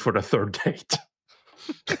to wait for the third date.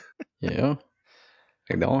 Yeah,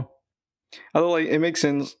 I know. Although, like, it makes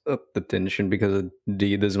sense the tension because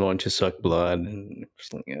D doesn't want to suck blood, and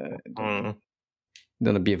just like,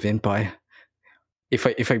 gonna be a vampire. If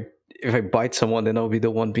I bite someone, then I'll be the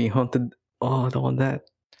one being hunted. Oh, I don't want that.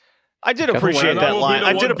 I did Well, appreciate I that will be line. the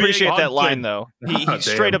I one did being appreciate that line hunted. though. He Damn.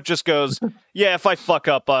 straight up just goes, "Yeah, if I fuck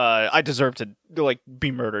up, I deserve to like be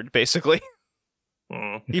murdered." Basically,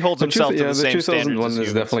 he holds himself to the same the standards 2001 as is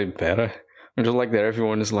humans. definitely better. I just like that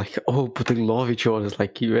everyone is like, oh, but they love each other. It's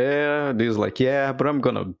like, yeah, there's like, yeah, but I'm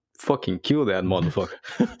gonna fucking kill that motherfucker.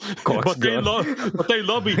 But they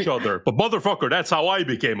love each other. But motherfucker, that's how I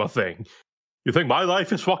became a thing. You think my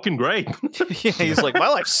life is fucking great? Yeah, he's like, my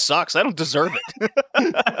life sucks. I don't deserve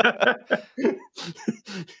it.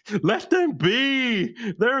 Let them be.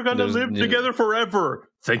 They're gonna There's- live yeah. together forever.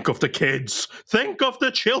 Think of the kids. Think of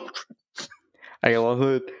the children. I love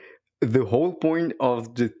it. The whole point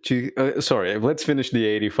of the sorry, let's finish the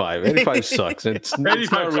 85. 85 sucks. It's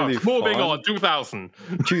 85 not really sucks. Moving fun. on. 2000.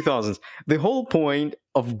 2000s. The whole point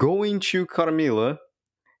of going to Carmilla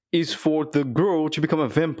is for the girl to become a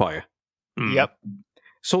vampire. Hmm. Yep.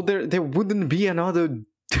 So there wouldn't be another.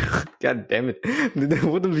 God damn it! There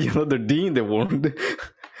wouldn't be another D in the world.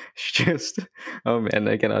 It's just, oh man,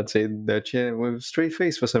 I cannot say that shit with a straight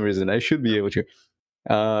face for some reason. I should be able to.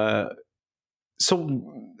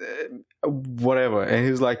 Whatever. And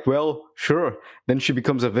he's like, well, sure. Then she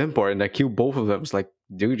becomes a vampire, and I kill both of them. It's like,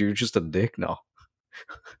 dude, you're just a dick now.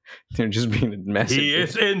 You're just being a massive. He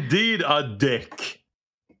is indeed a dick.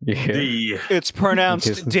 Yeah. It's pronounced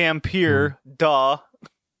Because- Dampier. Duh.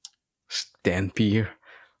 Dampier.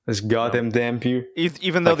 This goddamn Dampier.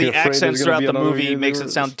 Even though Like, you're the afraid accents there's gonna throughout be the another movie makes it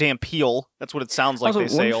universe. sound Dampiel. That's what it sounds like Also, they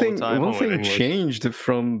say all the time. One thing English. changed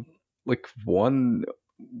from like one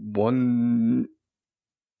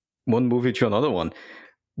movie to another one.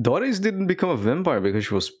 Doris didn't become a vampire because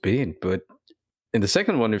she was bit, but in the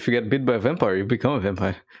second one, if you get bit by a vampire, you become a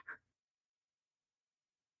vampire.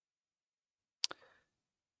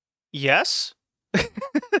 Yes.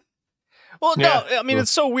 Well, Yeah. no, I mean it's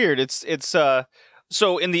so weird. It's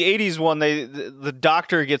so in the 80s one the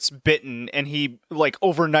doctor gets bitten and he like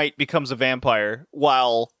overnight becomes a vampire,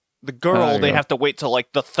 while the girl they yeah. have to wait till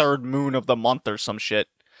like the third moon of the month or some shit.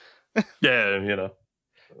 Yeah, you know.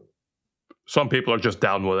 Some people are just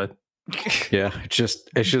down with it. Yeah, it's just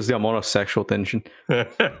the amount of sexual tension. Maybe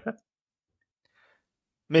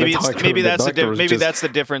The it's doctor- maybe the that's doctor was maybe just- that's the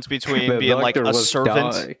difference between The being like doctor a was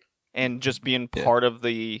servant dying. and just being Yeah. part of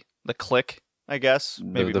the clique, I guess.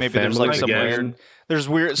 Maybe The maybe there's like family, some I guess. weird there's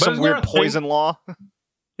some isn't there weird a thing- poison law.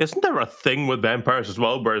 Isn't there a thing with vampires as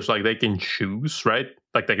well where it's like they can choose, right?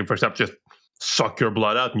 Like they can, for example, just suck your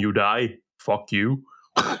blood out and you die. Fuck you.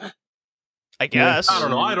 I guess. I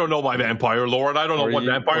don't know. I don't know my vampire lore, and I don't know Or what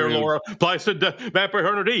you- vampire or you- lore applies to Vampire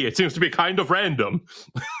Hunter D. It seems to be kind of random.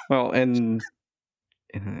 Well, and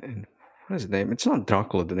what is the name? It's not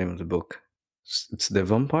Dracula, the name of the book. It's The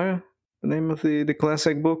Vampire, the name of the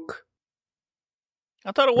classic book.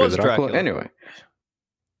 I thought it was With Dracula. Anyway,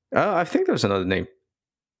 I think there's another name.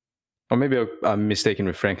 Or maybe I'm mistaken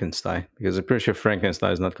with Frankenstein, because I'm pretty sure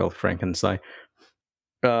Frankenstein is not called Frankenstein.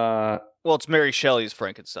 Well, it's Mary Shelley's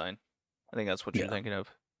Frankenstein. I think that's what you're Yeah. thinking of.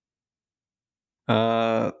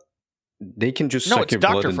 They can just No, suck it's your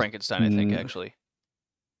blood Dr. and- Frankenstein, I think, Mm. actually.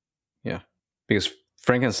 because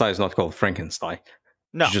Frankenstein is not called Frankenstein.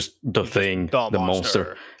 No. It's just the thing, The the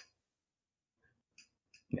monster.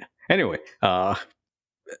 Anyway, a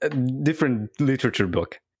different literature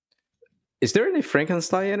book. Is there any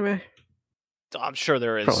Frankenstein anime? I'm sure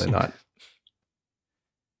there is. Probably not.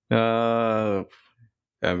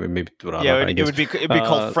 Maybe Durara, Yeah, I it guess. would be it'd be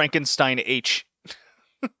called Uh, Frankenstein H.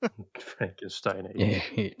 Frankenstein. Yeah,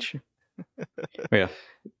 H. Yeah,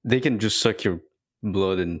 they can just suck your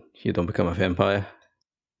blood and you don't become a vampire.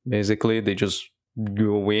 Basically, they just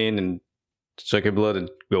go in and suck your blood and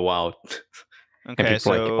go out. And Okay, people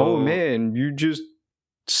so are like, oh man, you just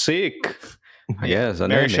sick. Yes,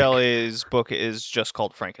 Mary anemic. Shelley's book is just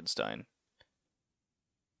called Frankenstein.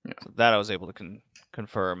 Yeah. So that I was able to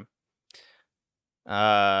confirm.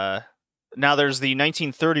 Now there's the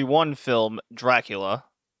 1931 film Dracula.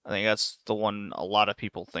 I think that's the one a lot of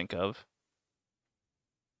people think of.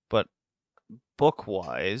 But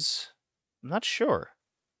book-wise, I'm not sure.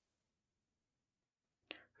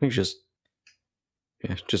 I think just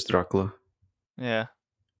Dracula. Yeah.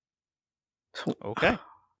 So- Okay.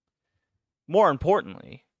 More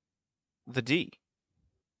importantly, the D.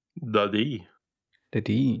 The D. The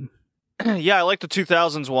D. Yeah, I like the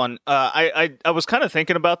 2000s one. I was kind of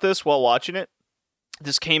thinking about this while watching it.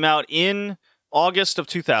 This came out in August of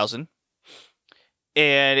 2000,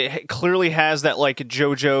 and it clearly has that like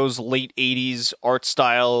JoJo's late 80s art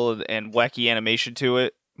style and wacky animation to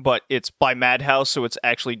it, but it's by Madhouse, so it's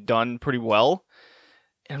actually done pretty well.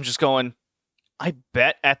 And I'm just going, I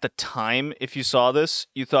bet at the time, if you saw this,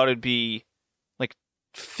 you thought it'd be like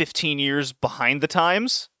 15 years behind the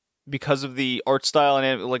times because of the art style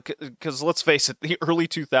and like, because let's face it, the early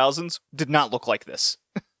 2000s did not look like this.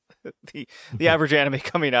 the average anime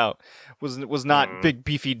coming out was not big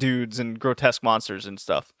beefy dudes and grotesque monsters and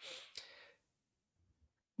stuff.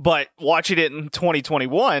 But watching it in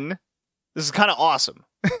 2021, this is kind of awesome.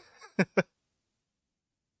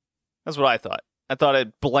 That's what I thought. I thought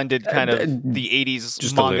it blended kind of the 80s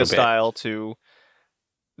just a little manga bit. style to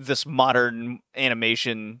this modern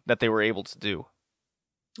animation that they were able to do.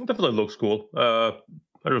 It definitely looks cool. I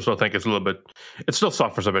also think it's a little bit. It still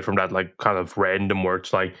suffers a bit from that like kind of random where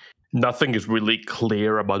it's like nothing is really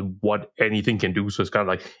clear about what anything can do. So it's kind of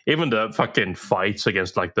like even the fucking fights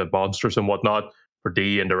against like the monsters and whatnot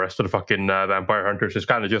D and the rest of the fucking vampire hunters is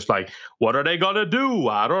kind of just like, what are they gonna do?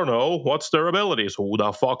 I don't know. What's their abilities? Who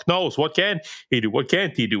the fuck knows? What can he do? What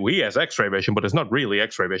can't he do? He has X-ray vision, but it's not really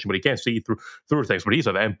X-ray vision. But he can't see through things. But he's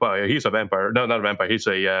a vampire. No, not a vampire. He's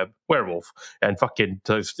a werewolf. And fucking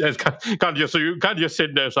it's kind of just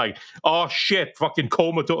sitting there. It's like, oh shit, fucking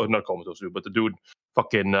comatose, not comatose, dude, but the dude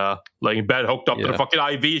fucking laying in bed, hooked up to the fucking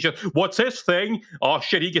IV. Just, what's his thing? Oh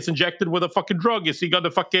shit, he gets injected with a fucking drug. Is he gonna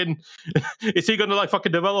like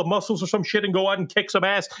fucking develop muscles or some shit and go out and kick some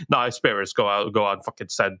ass? Nah, his spirits go out and fucking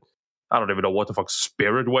send, I don't even know what the fuck,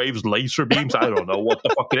 spirit waves, laser beams. I don't know what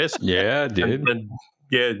the fuck it is. Yeah, dude.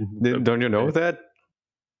 Don't you know that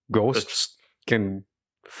ghosts can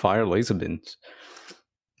fire laser beams?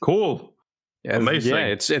 Cool. Yeah, amazing. Yeah,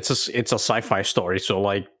 it's a sci-fi story. So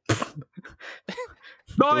like.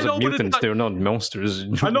 No, those I know, are mutants, but they're not monsters.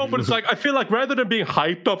 I know, but it's like, I feel like rather than being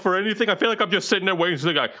hyped up for anything, I feel like I'm just sitting there waiting to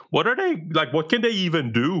think, like, what are they, like, what can they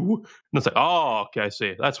even do? And it's like, oh, okay, I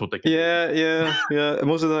see. That's what they can do. Yeah.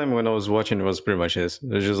 Most of the time when I was watching, it was pretty much this.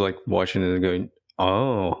 I was just like watching it and going,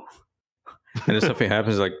 oh. And then something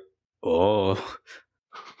happens, like, oh.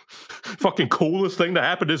 Fucking coolest thing that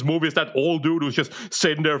happened in this movie is that old dude who's just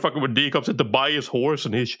sitting there fucking when D comes in to buy his horse,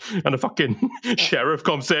 and the fucking sheriff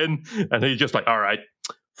comes in, and he's just like, all right,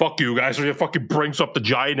 fuck you guys. And he fucking brings up the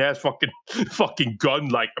giant ass fucking gun,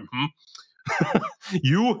 like,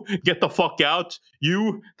 you get the fuck out.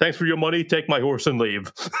 You, thanks for your money, take my horse and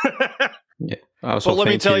leave. Yeah. Well, let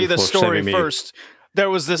me tell you the story first. There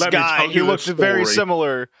was this guy. He looked very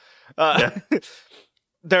similar.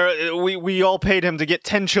 There, we all paid him to get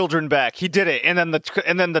 10 children back. He did it, and then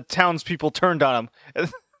the townspeople turned on him.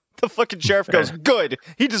 The fucking sheriff goes, "Good,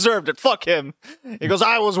 he deserved it. Fuck him." He goes,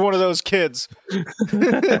 "I was one of those kids." Best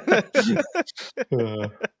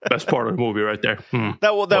part of the movie, right there.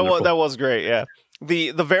 That was great. Yeah,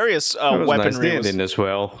 the various weaponry. Nice. The ending as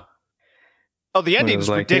well. Oh, the ending's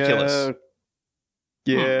like, ridiculous.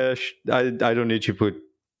 I don't need to put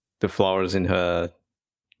the flowers in her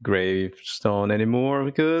gravestone anymore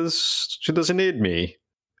because she doesn't need me.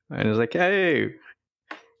 And it's like, hey,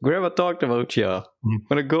 Grandma talked about you. I'm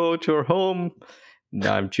gonna go to her home.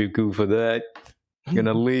 Nah, I'm too cool for that. I'm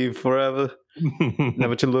gonna leave forever,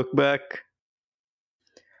 never to look back.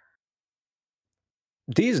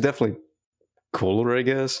 D is definitely cooler, I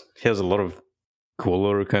guess. He has a lot of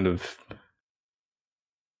cooler kind of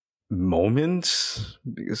moments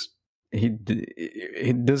because he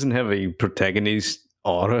doesn't have a protagonist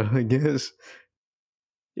aura, I guess.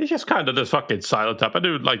 He's just kind of this fucking silent type. I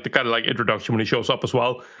do like the kind of like introduction when he shows up as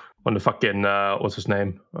well. When the fucking what's his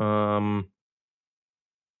name?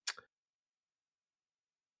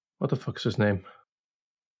 What the fuck's his name?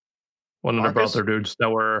 One of the brother dudes that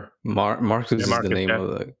were Marcus is the name of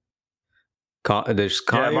the. There's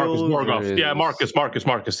Kyle. Marcus Borgoff. Yeah,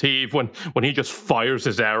 Marcus. He when he just fires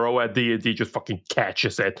his arrow at D, he just fucking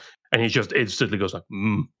catches it, and he just instantly goes like,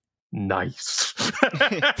 nice.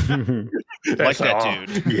 Like that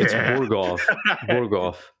dude. Yeah. It's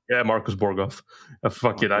Borgoff. Yeah, Marcus Borgoff.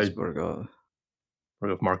 Borgoff.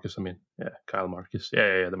 Borgoff Marcus, I mean. Yeah, Kyle Marcus.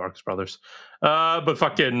 Yeah, the Marcus brothers. But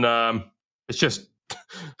fucking, it's just,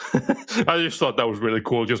 I just thought that was really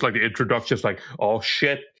cool. Just like the introduction, just like, oh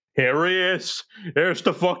shit, here he is. Here's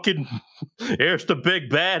the big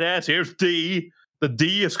badass. Here's D. The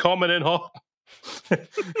D is coming in hot.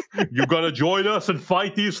 You gonna join us and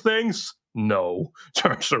fight these things? No.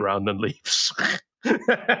 Turns around and leaves.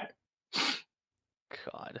 God.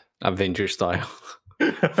 Avenger style.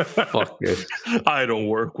 Fuck this. I don't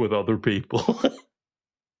work with other people.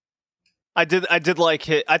 I did like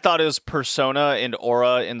it. I thought his persona and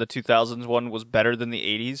aura in the 2000s one was better than the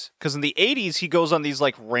 80s. Because in the 80s, he goes on these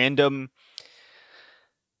like random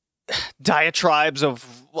diatribes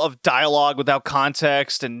of dialogue without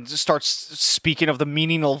context and just starts speaking of the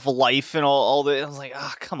meaning of life and all that. I was like,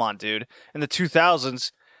 come on, dude. In the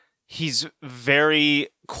 2000s, he's very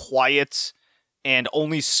quiet and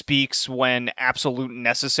only speaks when absolute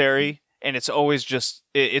necessary. And it's always this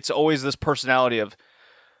personality of,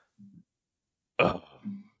 oh,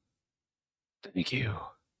 thank you.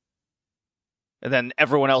 And then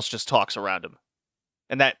everyone else just talks around him.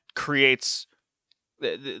 And that creates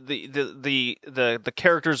the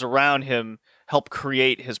characters around him help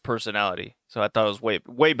create his personality. So I thought it was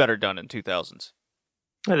way better done in 2000s.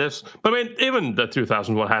 It is. But I mean, even the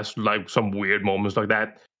 2000s one has like some weird moments like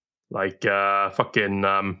that. Like fucking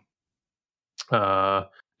the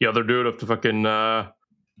other dude of the fucking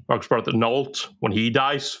Marcus brother Nolt, when he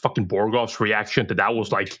dies, fucking Borgoff's reaction to that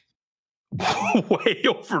was like, way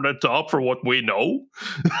over the top for what we know.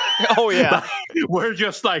 Oh yeah. We're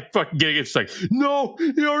just like fucking getting it's like, no,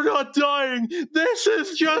 you're not dying. This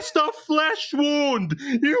is just a flesh wound,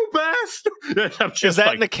 you bastard. I'm just Is that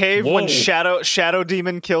like, in the cave when whoa. Shadow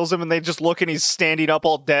Demon kills him and they just look and he's standing up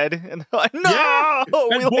all dead and they're like, no. Yeah,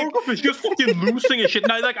 We and like- Morgoth is just fucking losing his shit.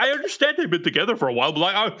 Now, like, I understand they've been together for a while, but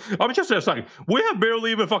like, I'm just like, we have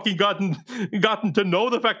barely even fucking gotten to know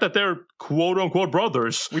the fact that they're quote unquote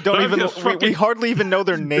brothers. we don't But I'm even just we fucking- hardly even know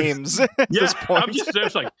their names at yeah, this point. I'm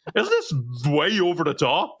just like, isn't this way over the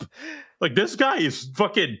top? Like, this guy is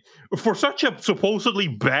fucking, for such a supposedly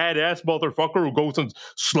badass motherfucker who goes and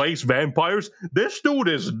slays vampires, this dude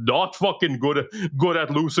is not fucking good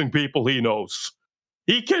at losing people he knows.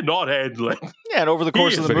 He cannot handle it. Yeah, and over the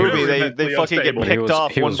course He of the is movie, very they mentally fucking get unstable. picked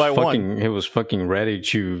off one by one. He was fucking ready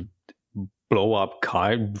to blow up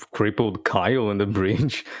crippled Kyle in the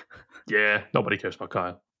bridge. Yeah, nobody cares about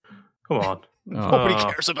Kyle. Come on. Nobody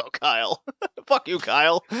cares about Kyle. Fuck you,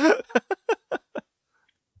 Kyle.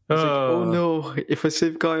 Oh no! If I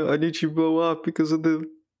save Kyle, I need you to blow up because of the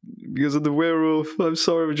werewolf. I'm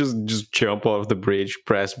sorry. Just jump off the bridge,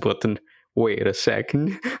 press button. Wait a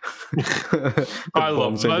second. I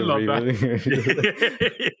love that.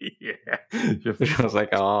 Yeah. I was like,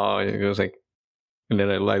 oh, it was like, and then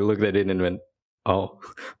I like looked at it and went, oh.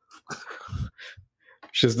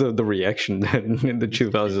 Just the reaction in the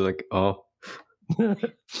 2000s, like, oh,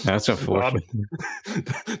 that's unfortunate.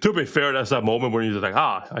 To be fair, that's that moment where you're just like,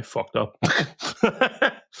 I fucked up.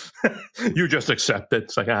 You just accept it.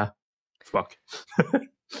 It's like, fuck.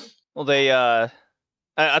 Well, they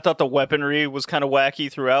I thought the weaponry was kind of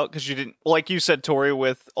wacky throughout because you didn't, like you said, Tori,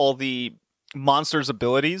 with all the monsters'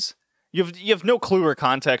 abilities. You have no clue or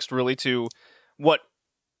context really to what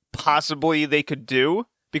possibly they could do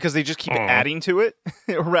because they just keep adding to it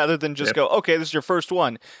rather than just go, okay, this is your first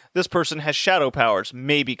one. This person has shadow powers,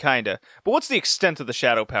 maybe kinda. But what's the extent of the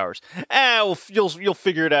shadow powers? You'll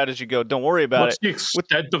figure it out as you go. Don't worry about What's it. the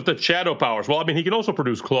extent of the shadow powers? Well, I mean, he can also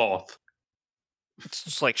produce cloth. It's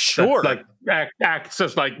just like sure, That, like acts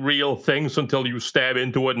as like real things until you stab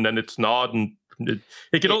into it, and then it's not. And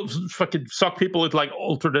it can also fucking suck people into like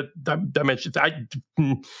alternate dimensions.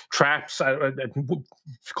 Traps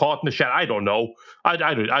caught in the shadow. I don't know. I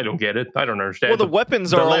don't get it. I don't understand. well, the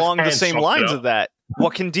weapons are along the same lines of that.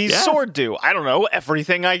 What can Dee's Yeah. sword do? I don't know.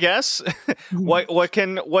 Everything, I guess. what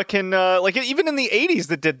can like even in the 80s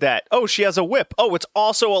that did that? Oh, she has a whip. Oh, it's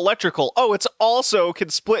also electrical. Oh, it's also can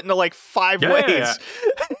split into like 5 ways. Yeah.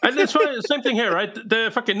 And it's funny, the same thing here, right? The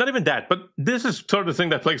fucking not even that, but this is sort of the thing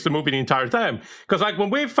that plagues the movie the entire time. Because like when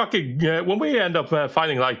we end up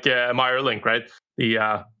finding like Meyer Link, right?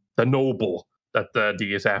 The noble that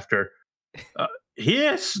D is after. He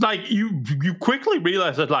is like you quickly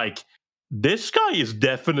realize that like this guy is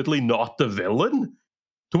definitely not the villain.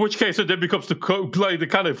 To which case it then becomes the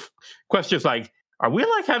kind of questions like, are we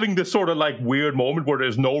like having this sort of like weird moment where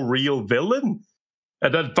there's no real villain?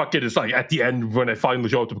 And then fucking it's like at the end when they finally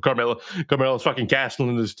show up to Carmela's fucking castle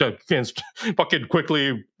and is fucking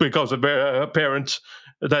quickly becomes apparent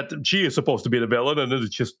that she is supposed to be the villain, and then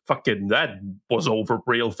it's just fucking that was over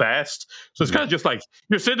real fast. So it's kind of just like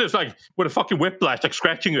you're sitting there like with a fucking whiplash, like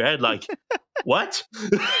scratching your head, like what?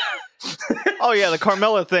 Oh yeah, the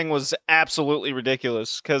Carmela thing was absolutely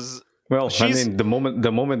ridiculous because Well, She's- I mean,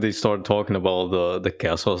 the moment they start talking about the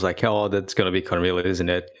castle, I was like, oh, that's gonna be Carmilla, isn't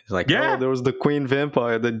it? It's like, Yeah. oh, there was the queen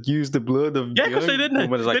vampire that used the blood of Yeah, because they young didn't.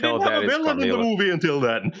 woman. It's like, They didn't oh, have that a is villain in the Carmilla. movie until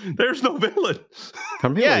then. There's no villain.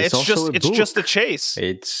 Carmilla yeah, is it's also a book. just a chase.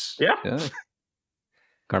 It's Yeah.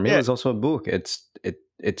 Carmilla Yeah. is also a book. It's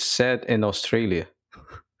set in Australia.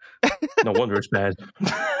 No wonder it's bad.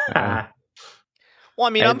 Well, I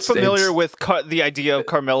mean, I'm It's- familiar it's- with the idea of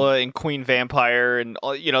Carmilla and Queen Vampire, and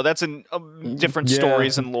that's in different Yeah.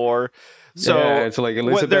 stories and lore. So yeah, it's like they're-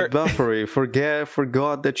 Elizabeth Bathory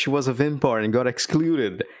forgot that she was a vampire and got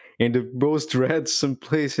excluded in the most dreadsome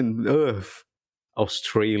place in Earth,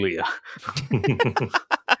 Australia.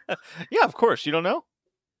 yeah, of course, you don't know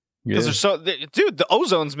because Yeah. dude, the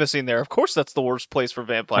ozone's missing there. Of course, that's the worst place for I'm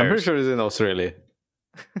pretty vampires. sure it's in Australia.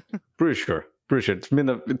 Pretty sure. It's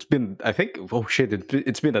been. I think. Oh shit!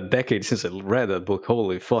 It's been a decade since I read that book.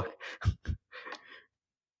 Holy fuck!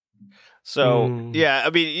 So yeah,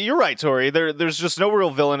 I mean, you're right, Tori. There's just no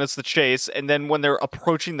real villain. It's the chase, and then when they're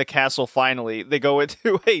approaching the castle, finally, they go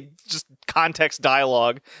into a just context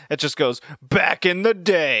dialogue that just goes, "Back in the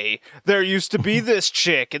day, there used to be this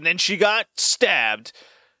chick, and then she got stabbed."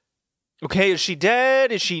 Okay, is she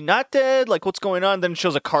dead? Is she not dead? Like, what's going on? Then it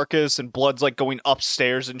shows a carcass and blood's like going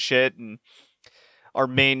upstairs and shit. And our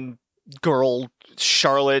main girl,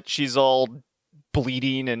 Charlotte, she's all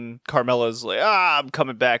bleeding, and Carmela's like, I'm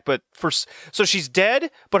coming back. But so she's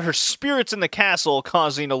dead, but her spirit's in the castle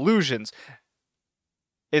causing illusions.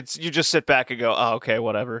 You just sit back and go, oh, okay,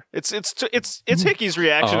 whatever. It's Hickey's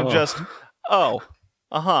reaction of just, oh,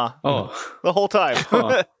 the whole time.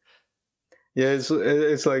 Yeah,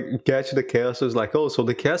 it's like Catch the Castle is like, oh, so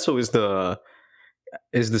the castle is the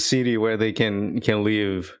city where they can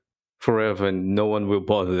live forever and no one will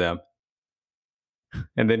bother them.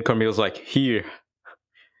 And then Carmela's like, here,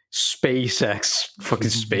 SpaceX, fucking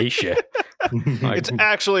spaceship. Like, it's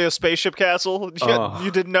actually a spaceship castle.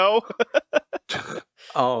 You didn't know?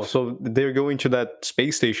 Oh, so they're going to that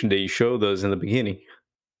space station they showed us in the beginning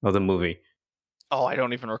of the movie. Oh, I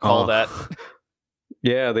don't even recall that.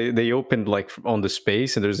 Yeah, they opened like on the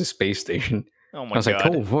space, and there's a space station. Oh my I was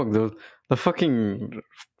god! Like, oh fuck, the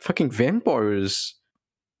fucking vampires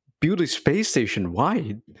built a space station.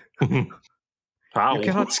 Why? How? You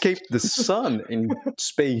cannot escape the sun in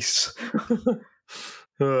space.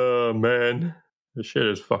 Oh man, this shit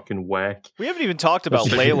is fucking whack. We haven't even talked about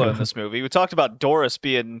Layla in this movie. We talked about Doris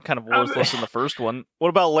being kind of worthless in the first one. What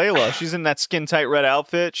about Layla? She's in that skin tight red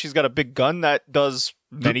outfit. She's got a big gun that does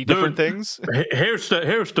many different things. Here's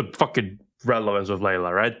the fucking relevance of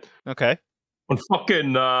Layla, right? Okay. When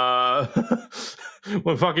fucking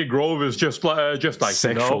Grove is just like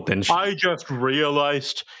Sexual tension. I just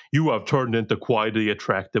realized you have turned into quite the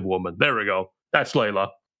attractive woman. There we go. That's Layla.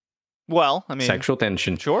 Well, I mean, sexual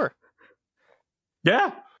tension. Sure.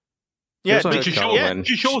 Yeah. Yeah. She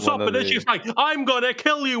shows up and then she's like, "I'm gonna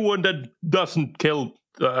kill you," and then doesn't kill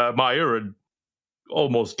Meyer and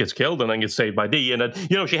almost gets killed and then gets saved by Dee. And then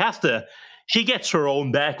she gets her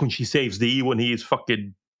own back when she saves Dee when he's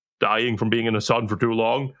fucking dying from being in the sun for too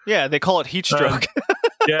long. Yeah, they call it heat stroke.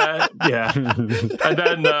 Yeah. And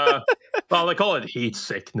then, they call it heat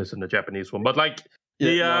sickness in the Japanese one, but like,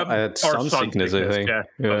 I had sun sickness, I think. Yeah.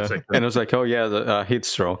 And it was like, oh yeah, the heat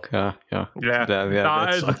stroke. Yeah.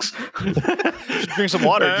 That sucks. Drink some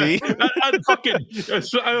water, D. And fucking,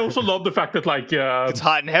 I also love the fact that like it's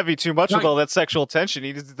hot and heavy too much with all that sexual tension.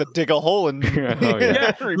 He needs to dig a hole and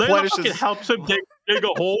Layla fucking helps him dig a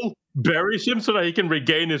hole, buries him so that he can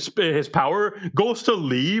regain his power. Goes to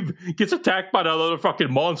leave, gets attacked by that other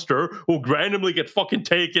fucking monster who randomly gets fucking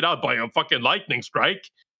taken out by a fucking lightning strike.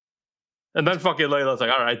 And then fucking Layla's like,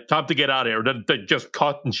 all right, time to get out of here. Then they just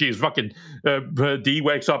cut, and she's fucking Dee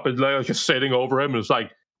wakes up and Layla's just sitting over him, and it's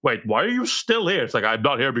like, wait, why are you still here? It's like, I'm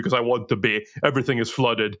not here because I want to be. Everything is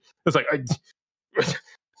flooded. It's like,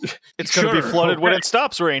 it's going to be flooded when it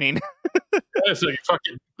stops raining. It's like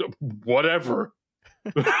fucking whatever.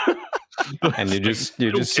 And you just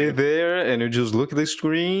sit there and you just look at the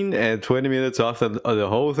screen, and 20 minutes after the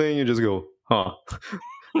whole thing, you just go, huh.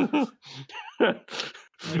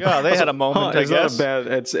 Yeah, they had a moment. I guess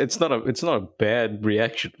It's not a bad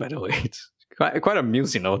reaction, by the way. It's quite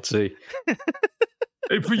amusing, I would say.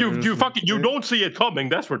 If you don't see it coming,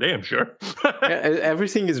 that's for damn sure.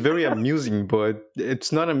 Everything is very amusing, but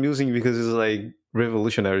it's not amusing because it's like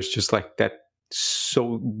revolutionary. It's just like that.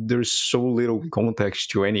 So there's so little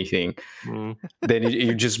context to anything. Then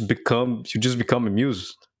you just become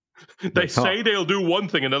amused. They say they'll do one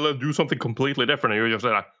thing and then they'll do something completely different, and you're just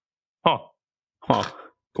like, huh.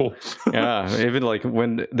 Cool. Yeah, even like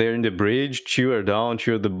when they're in the bridge, two are down,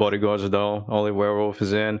 two of the bodyguards are down, only werewolf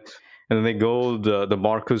is in, and then they go the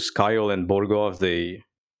Marcus, Kyle, and Borgov. They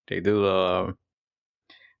do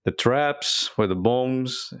the traps with the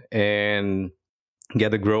bombs and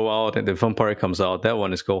get the grow out, and the vampire comes out. That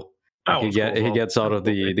one is cool. He gets out of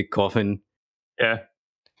the coffin. Yeah,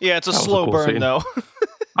 it's a slow burn scene. though.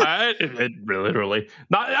 It literally.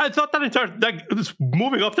 I thought that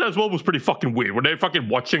moving up to that as well was pretty fucking weird. When they're fucking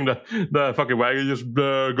watching the fucking wagon just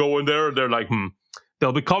go in there, and they're like,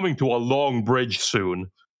 they'll be coming to a long bridge soon.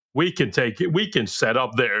 We can take it. We can set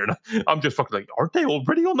up there. And I'm just fucking like, aren't they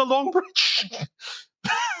already on the long bridge?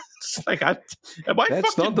 It's like,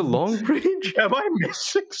 that's not the long bridge? Am I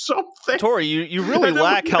missing something? Tori, you really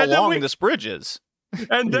lack how long this bridge is.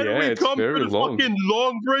 And then we come to the fucking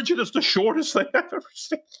long bridge, and it's the shortest thing I've ever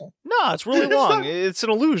seen. No, it's really long. It's an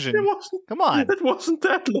illusion. Come on. It wasn't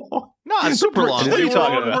that long. No, it's super long. What are you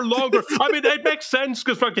talking about? Longer. I mean, it makes sense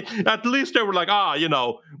because fucking at least they were like,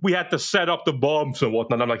 we had to set up the bombs and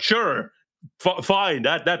whatnot. I'm like, sure, fine,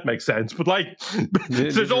 that makes sense. But like,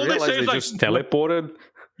 there's all they say is like just teleported.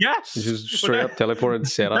 Yes, you just straight up teleported,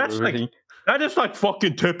 set up everything. That is like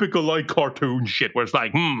fucking typical like cartoon shit where it's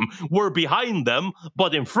like, we're behind them,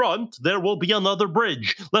 but in front there will be another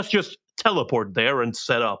bridge. Let's just teleport there and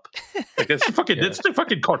set up. Like it's fucking it's the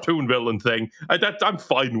fucking cartoon villain thing. I'm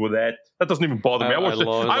fine with that. That doesn't even bother me. I watched it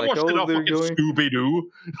on fucking Scooby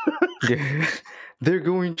Doo. Yeah. They're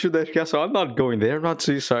going to that castle. I'm not going there. I'm not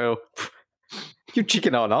suicidal. You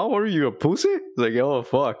chicken out now? Or are you a pussy? It's like, oh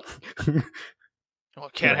fuck. Well,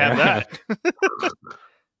 can't have that.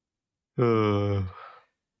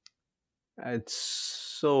 It's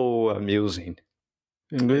so amusing.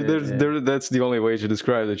 That's the only way to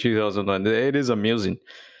describe the 2009. It is amusing.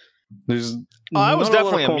 There's I was not a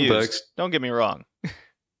lot of definitely amused. context. Don't get me wrong.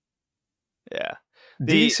 Yeah.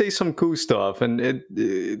 They say some cool stuff, and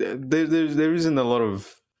there isn't a lot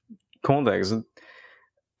of context.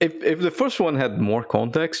 If the first one had more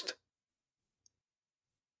context,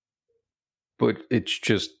 but it's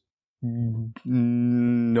just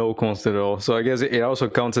no context at all. So I guess it also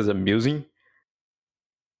counts as amusing,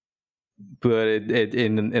 but it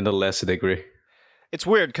in a less degree. It's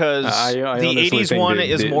weird because I the 80s one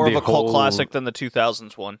is more of a cult whole classic than the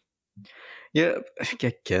 2000s one. Yeah,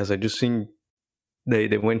 I guess I just think they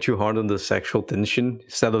went too hard on the sexual tension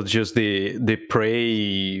instead of just the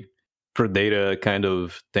prey predator kind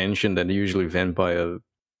of tension that usually vampire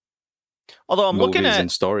Although I'm movies looking at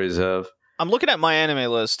and stories have. I'm looking at my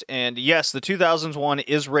anime list, and yes, the 2000s one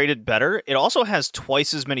is rated better. It also has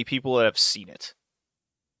twice as many people that have seen it.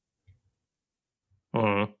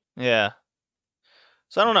 Yeah.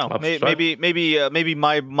 So I don't know. Maybe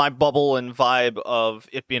my bubble and vibe of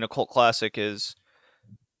it being a cult classic is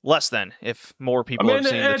less than if more people have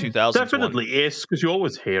seen the 2000s definitely one. Is, because you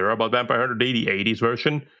always hear about Vampire Hunter D, the 80s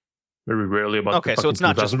version. Very rarely about the so it's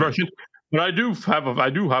not just version. But I do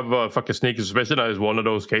have a fucking sneaky suspicion that is one of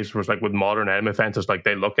those cases where it's like with modern anime fans, it's like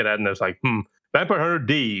they look at it and it's like, Vampire Hunter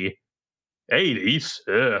D, 80s?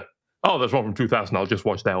 Oh, there's one from 2000. I'll just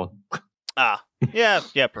watch that one.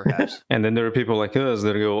 Yeah, perhaps. And then there are people like us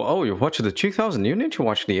that go, oh, you watched the 2000, you need to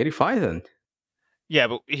watch the 85 then. Yeah,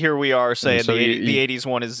 but here we are saying so the 80s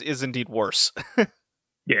one is indeed worse.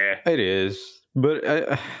 Yeah. It is. But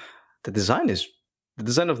the design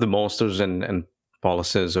of the monsters and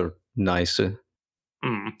policies are nicer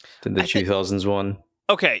than the 2000s one.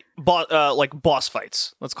 Okay, like boss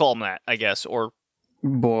fights. Let's call them that, I guess. Or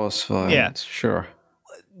boss fights, yeah. Sure.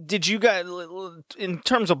 Did you guys, in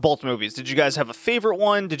terms of both movies, did you guys have a favorite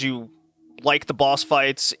one? Did you like the boss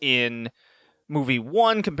fights in movie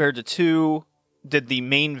 1 compared to 2? Did the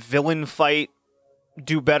main villain fight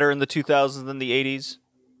do better in the 2000s than the 80s?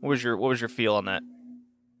 What was your feel on that?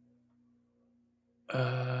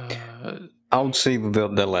 I would say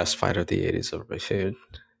the last fight of the 80s are my favorite,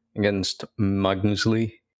 against Magnus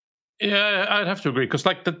Lee. Yeah, I'd have to agree, because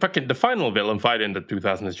like the final villain fight in the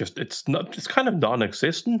 2000s is just it's kind of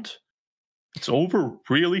non-existent. It's over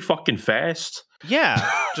really fucking fast. Yeah,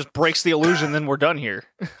 just breaks the illusion. Then we're done here.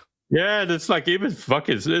 Yeah, it's like even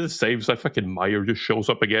fucking it saves like fucking Meyer just shows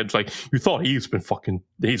up again. It's like you thought he's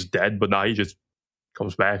dead, but now he just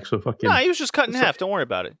comes back. So fucking he was just cut in half. Don't worry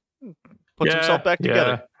about it. Puts himself back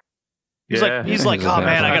together. He's like, oh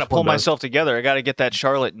man, I gotta pull myself together. I gotta get that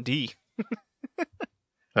Charlotte and D.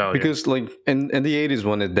 Because like in the 80s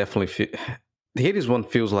one, it definitely the 80s one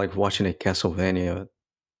feels like watching a Castlevania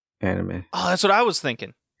anime. Oh, that's what I was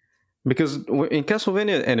thinking. Because in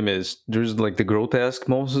Castlevania animes, there's like the grotesque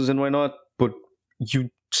monsters and whatnot, but you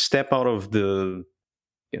step out of the,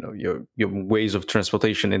 your ways of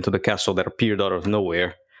transportation into the castle that appeared out of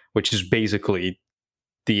nowhere, which is basically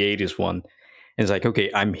the 80s one. And it's like, okay,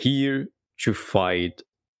 I'm here to fight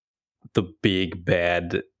the big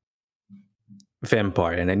bad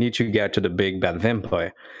vampire, and I need to get to the big bad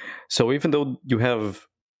vampire. So even though you have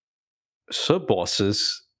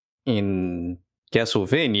sub-bosses in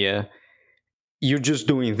Castlevania, you're just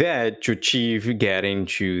doing that to achieve getting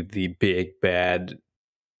to the big bad,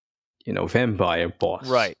 vampire boss.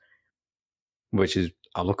 Right. Which is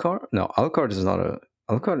Alucard? No, Alucard is not a...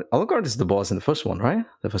 Alucard is the boss in the first one, right?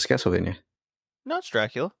 The first Castlevania. No, it's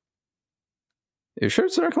Dracula. You sure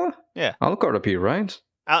it's Dracula? Yeah. Alucard appeared, right?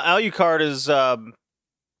 Alucard is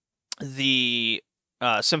the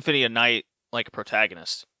Symphony of Night like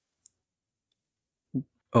protagonist.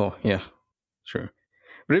 Oh yeah, sure.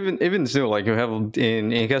 But even still, like you have in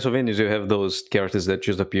Castlevania, you have those characters that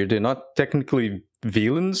just appear. They're not technically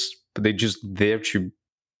villains, but they're just there to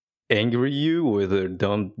anger you with their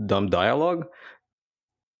dumb dialogue.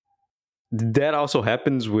 That also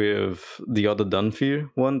happens with the other Dunfear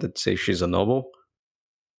one that says she's a noble,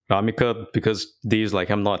 Ramika, because these like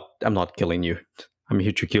I'm not killing you. I'm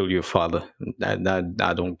here to kill your father.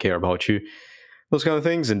 I don't care about you. Those kind of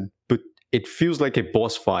things, but it feels like a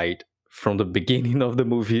boss fight from the beginning of the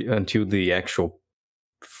movie until the actual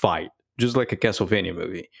fight, just like a Castlevania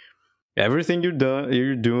movie. Everything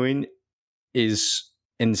you're doing is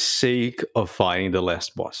in sake of fighting the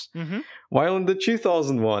last boss. Mm-hmm. While in the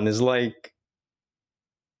 2001 is like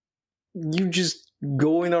you just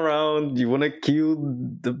going around, you want to kill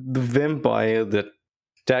the vampire that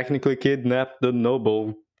technically kidnapped the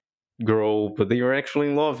noble girl, but they are actually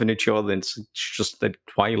in love with each other. And it's just that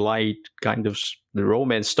Twilight kind of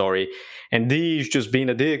romance story. And Dee's just being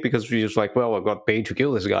a dick because he's just like, well, I got paid to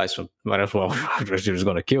kill this guy, so might as well just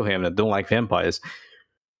gonna kill him. I don't like vampires.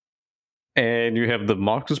 And you have the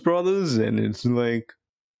Marcus Brothers, and it's like,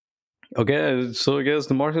 okay, so I guess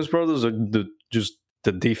the Marcus Brothers are just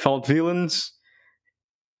the default villains.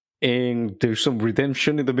 And there's some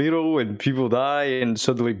redemption in the middle, and people die, and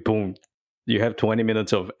suddenly, boom, you have 20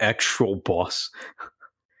 minutes of actual boss.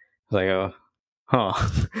 Like,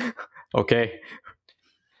 okay.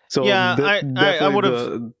 So yeah, I would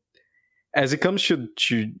have. As it comes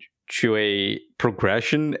to a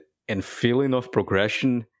progression and feeling of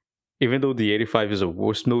progression, even though the 85 is a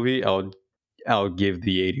worst movie, I'll give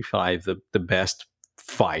the 85 the best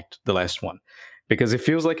fight, the last one, because it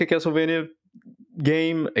feels like a Castlevania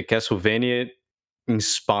game, a Castlevania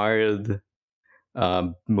inspired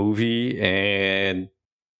movie, and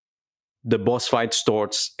the boss fight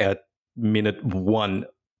starts at minute 1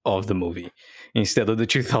 of the movie instead of the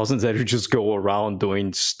 2000s that you just go around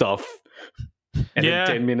doing stuff, and in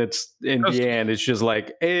 10 minutes in the end it's just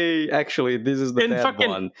like, hey, actually this is the bad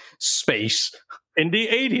one, space. In the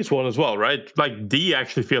 80s one as well, right? Like, D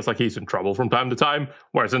actually feels like he's in trouble from time to time,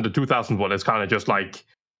 whereas in the 2000s one it's kind of just like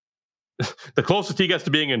the closest he gets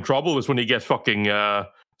to being in trouble is when he gets fucking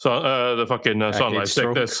the fucking sunlight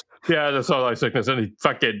sickness. Yeah, the sunlight sickness, and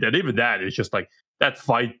and even that is just like, that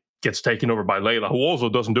fight gets taken over by Layla, who also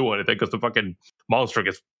doesn't do anything because the fucking monster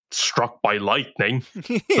gets struck by lightning.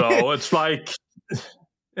 So it's like,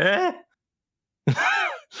 it's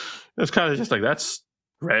kind of just like, that's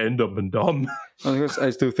random and dumb.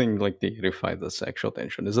 I still think like the 85, the sexual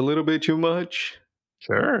tension is a little bit too much.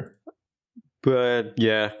 Sure. But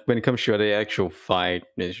yeah, when it comes to the actual fight,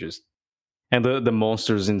 it's just, and the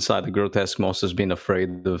monsters inside, the grotesque monsters being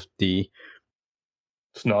afraid of D.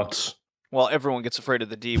 It's nuts. Well, everyone gets afraid of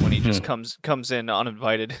the D when he just comes in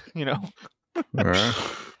uninvited, you know.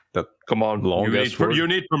 Come on, you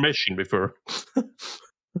need permission before.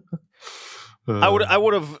 I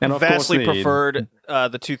would have vastly preferred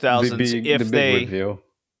the 2000s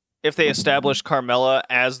if they established Carmella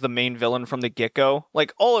as the main villain from the get-go.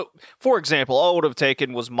 Like, for example, all it would have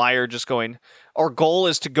taken was Meyer just going, our goal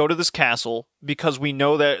is to go to this castle because we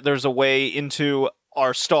know that there's a way into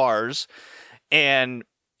our stars, and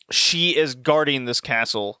she is guarding this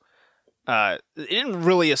castle. It didn't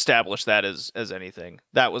really establish that as anything.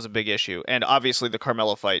 That was a big issue. And obviously the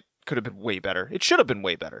Carmella fight could have been way better. It should have been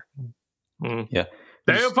way better. Yeah.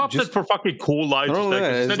 They have opted for fucking cool lights.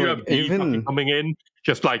 Instead you have D fucking coming in,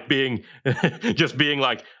 just like being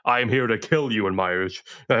like, I'm here to kill you, and Myers,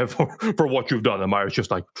 for what you've done. And Myers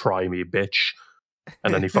just like, try me, bitch.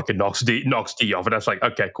 And then he fucking knocks D off, and that's like,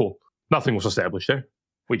 okay, cool. Nothing was established there.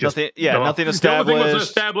 We just nothing established. The only thing was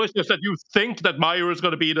established is that you think that Meyer is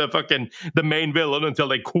going to be the main villain until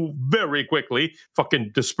they very quickly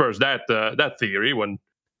fucking disperse that theory when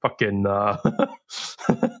fucking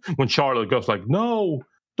when Charlotte goes like, no,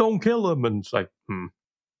 don't kill him, and it's like,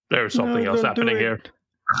 there's something else happening here.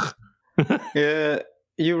 Yeah,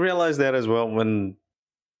 you realize that as well when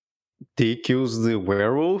D kills the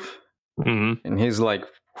werewolf, and he's like,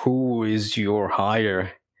 who is your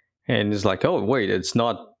hire? And it's like, oh wait, it's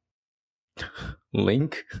not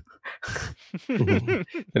Link.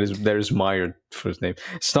 There's Meyer first name.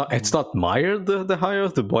 It's not Meyer, the hire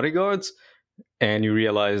of the bodyguards. And you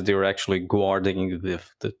realize they were actually guarding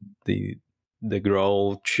the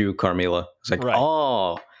girl to Carmilla. It's like,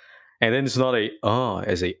 oh, and then it's not a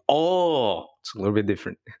it's a it's a little bit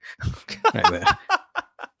different. Right there.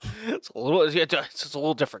 It's a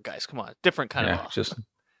little different, guys. Come on, different kind of just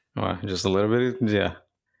a little bit, yeah.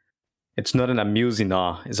 It's not an amusing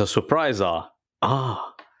it's a surprise I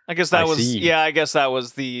guess that I guess that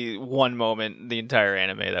was the one moment in the entire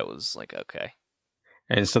anime that was like, okay.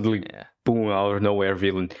 And suddenly, boom, out of nowhere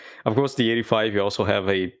villain. Of course, the 85, you also have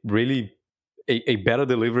a really a better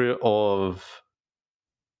delivery of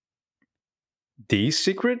D's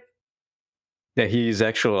secret, that he is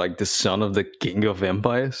actually like the son of the king of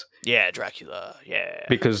vampires. Yeah, Dracula. Yeah.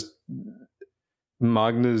 Because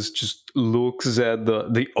Magnus just looks at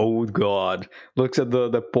the old god, looks at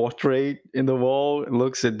the portrait in the wall,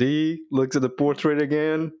 looks at D, looks at the portrait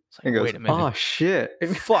again, It's He like, goes, wait a minute. oh shit.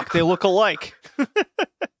 Fuck, they look alike.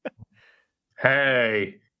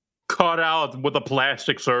 Hey, cut out with the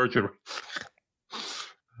plastic surgery.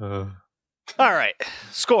 All right,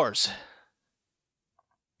 scores.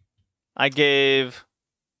 I gave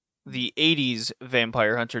the 80s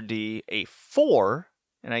Vampire Hunter D a 4,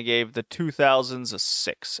 and I gave the 2000s a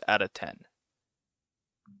 6 out of 10.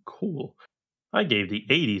 Cool. I gave the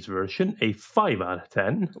 80s version a 5 out of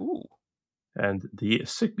 10. Ooh. And the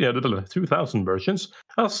 2000 versions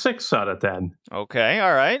a 6 out of 10. Okay,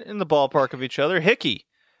 all right. In the ballpark of each other. Hickey,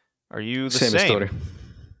 are you the same? Same story.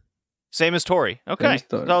 Same as Tori. Okay. as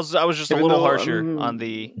Tori. I was just a Even little though, harsher on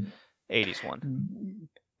the 80s one.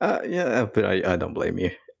 Yeah, but I don't blame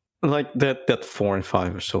you. Like that 4 and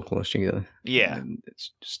 5 are so close together. Yeah. And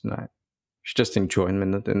it's just not. It's just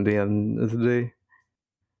enjoyment in the end of the day.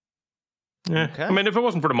 Yeah. Okay. I mean, if it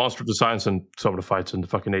wasn't for the monster designs and some of the fights in the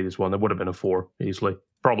fucking 80s one, it would have been a 4 easily.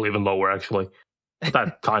 Probably even lower, actually. But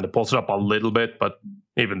that kind of pulls it up a little bit, but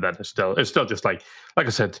even then, it's still just like I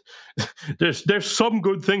said, there's some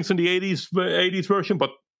good things in the 80s version,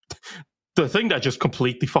 but the thing that just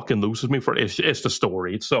completely fucking loses me for is the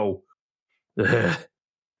story. It's so Yeah.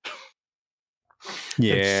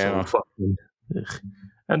 it's so fucking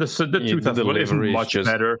and the 2000 one isn't delivery is much just-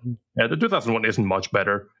 better. Yeah, the 2001 isn't much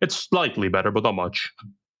better. It's slightly better, but not much.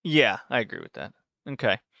 Yeah, I agree with that.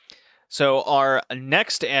 Okay. So our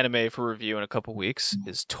next anime for review in a couple weeks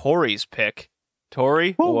is Tori's pick.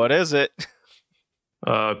 Tori, what is it?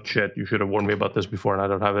 Shit, you should have warned me about this before, and I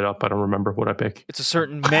don't have it up. I don't remember what I pick. It's a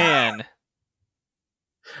certain man.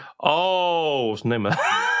 Oh, what's the name of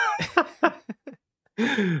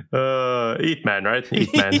Eat Man, right?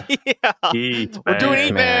 Eat Man. Yeah. Eat We're doing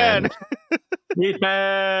Eat Man. Eat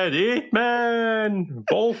Man. Eat Man.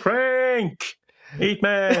 Bull Crank. Eat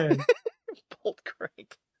Man. Bolt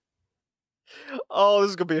crank. Oh,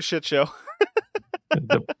 this is going to be a shit show.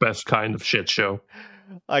 The best kind of shit show.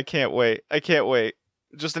 I can't wait.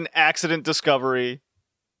 Just an accident discovery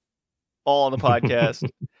all on the podcast.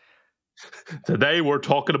 Today we're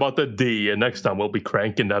talking about the D, and next time we'll be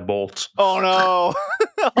cranking that bolt. Oh no.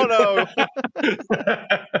 Oh no.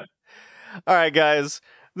 All right, guys.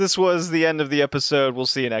 This was the end of the episode. We'll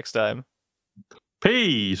see you next time.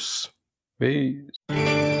 Peace. Peace.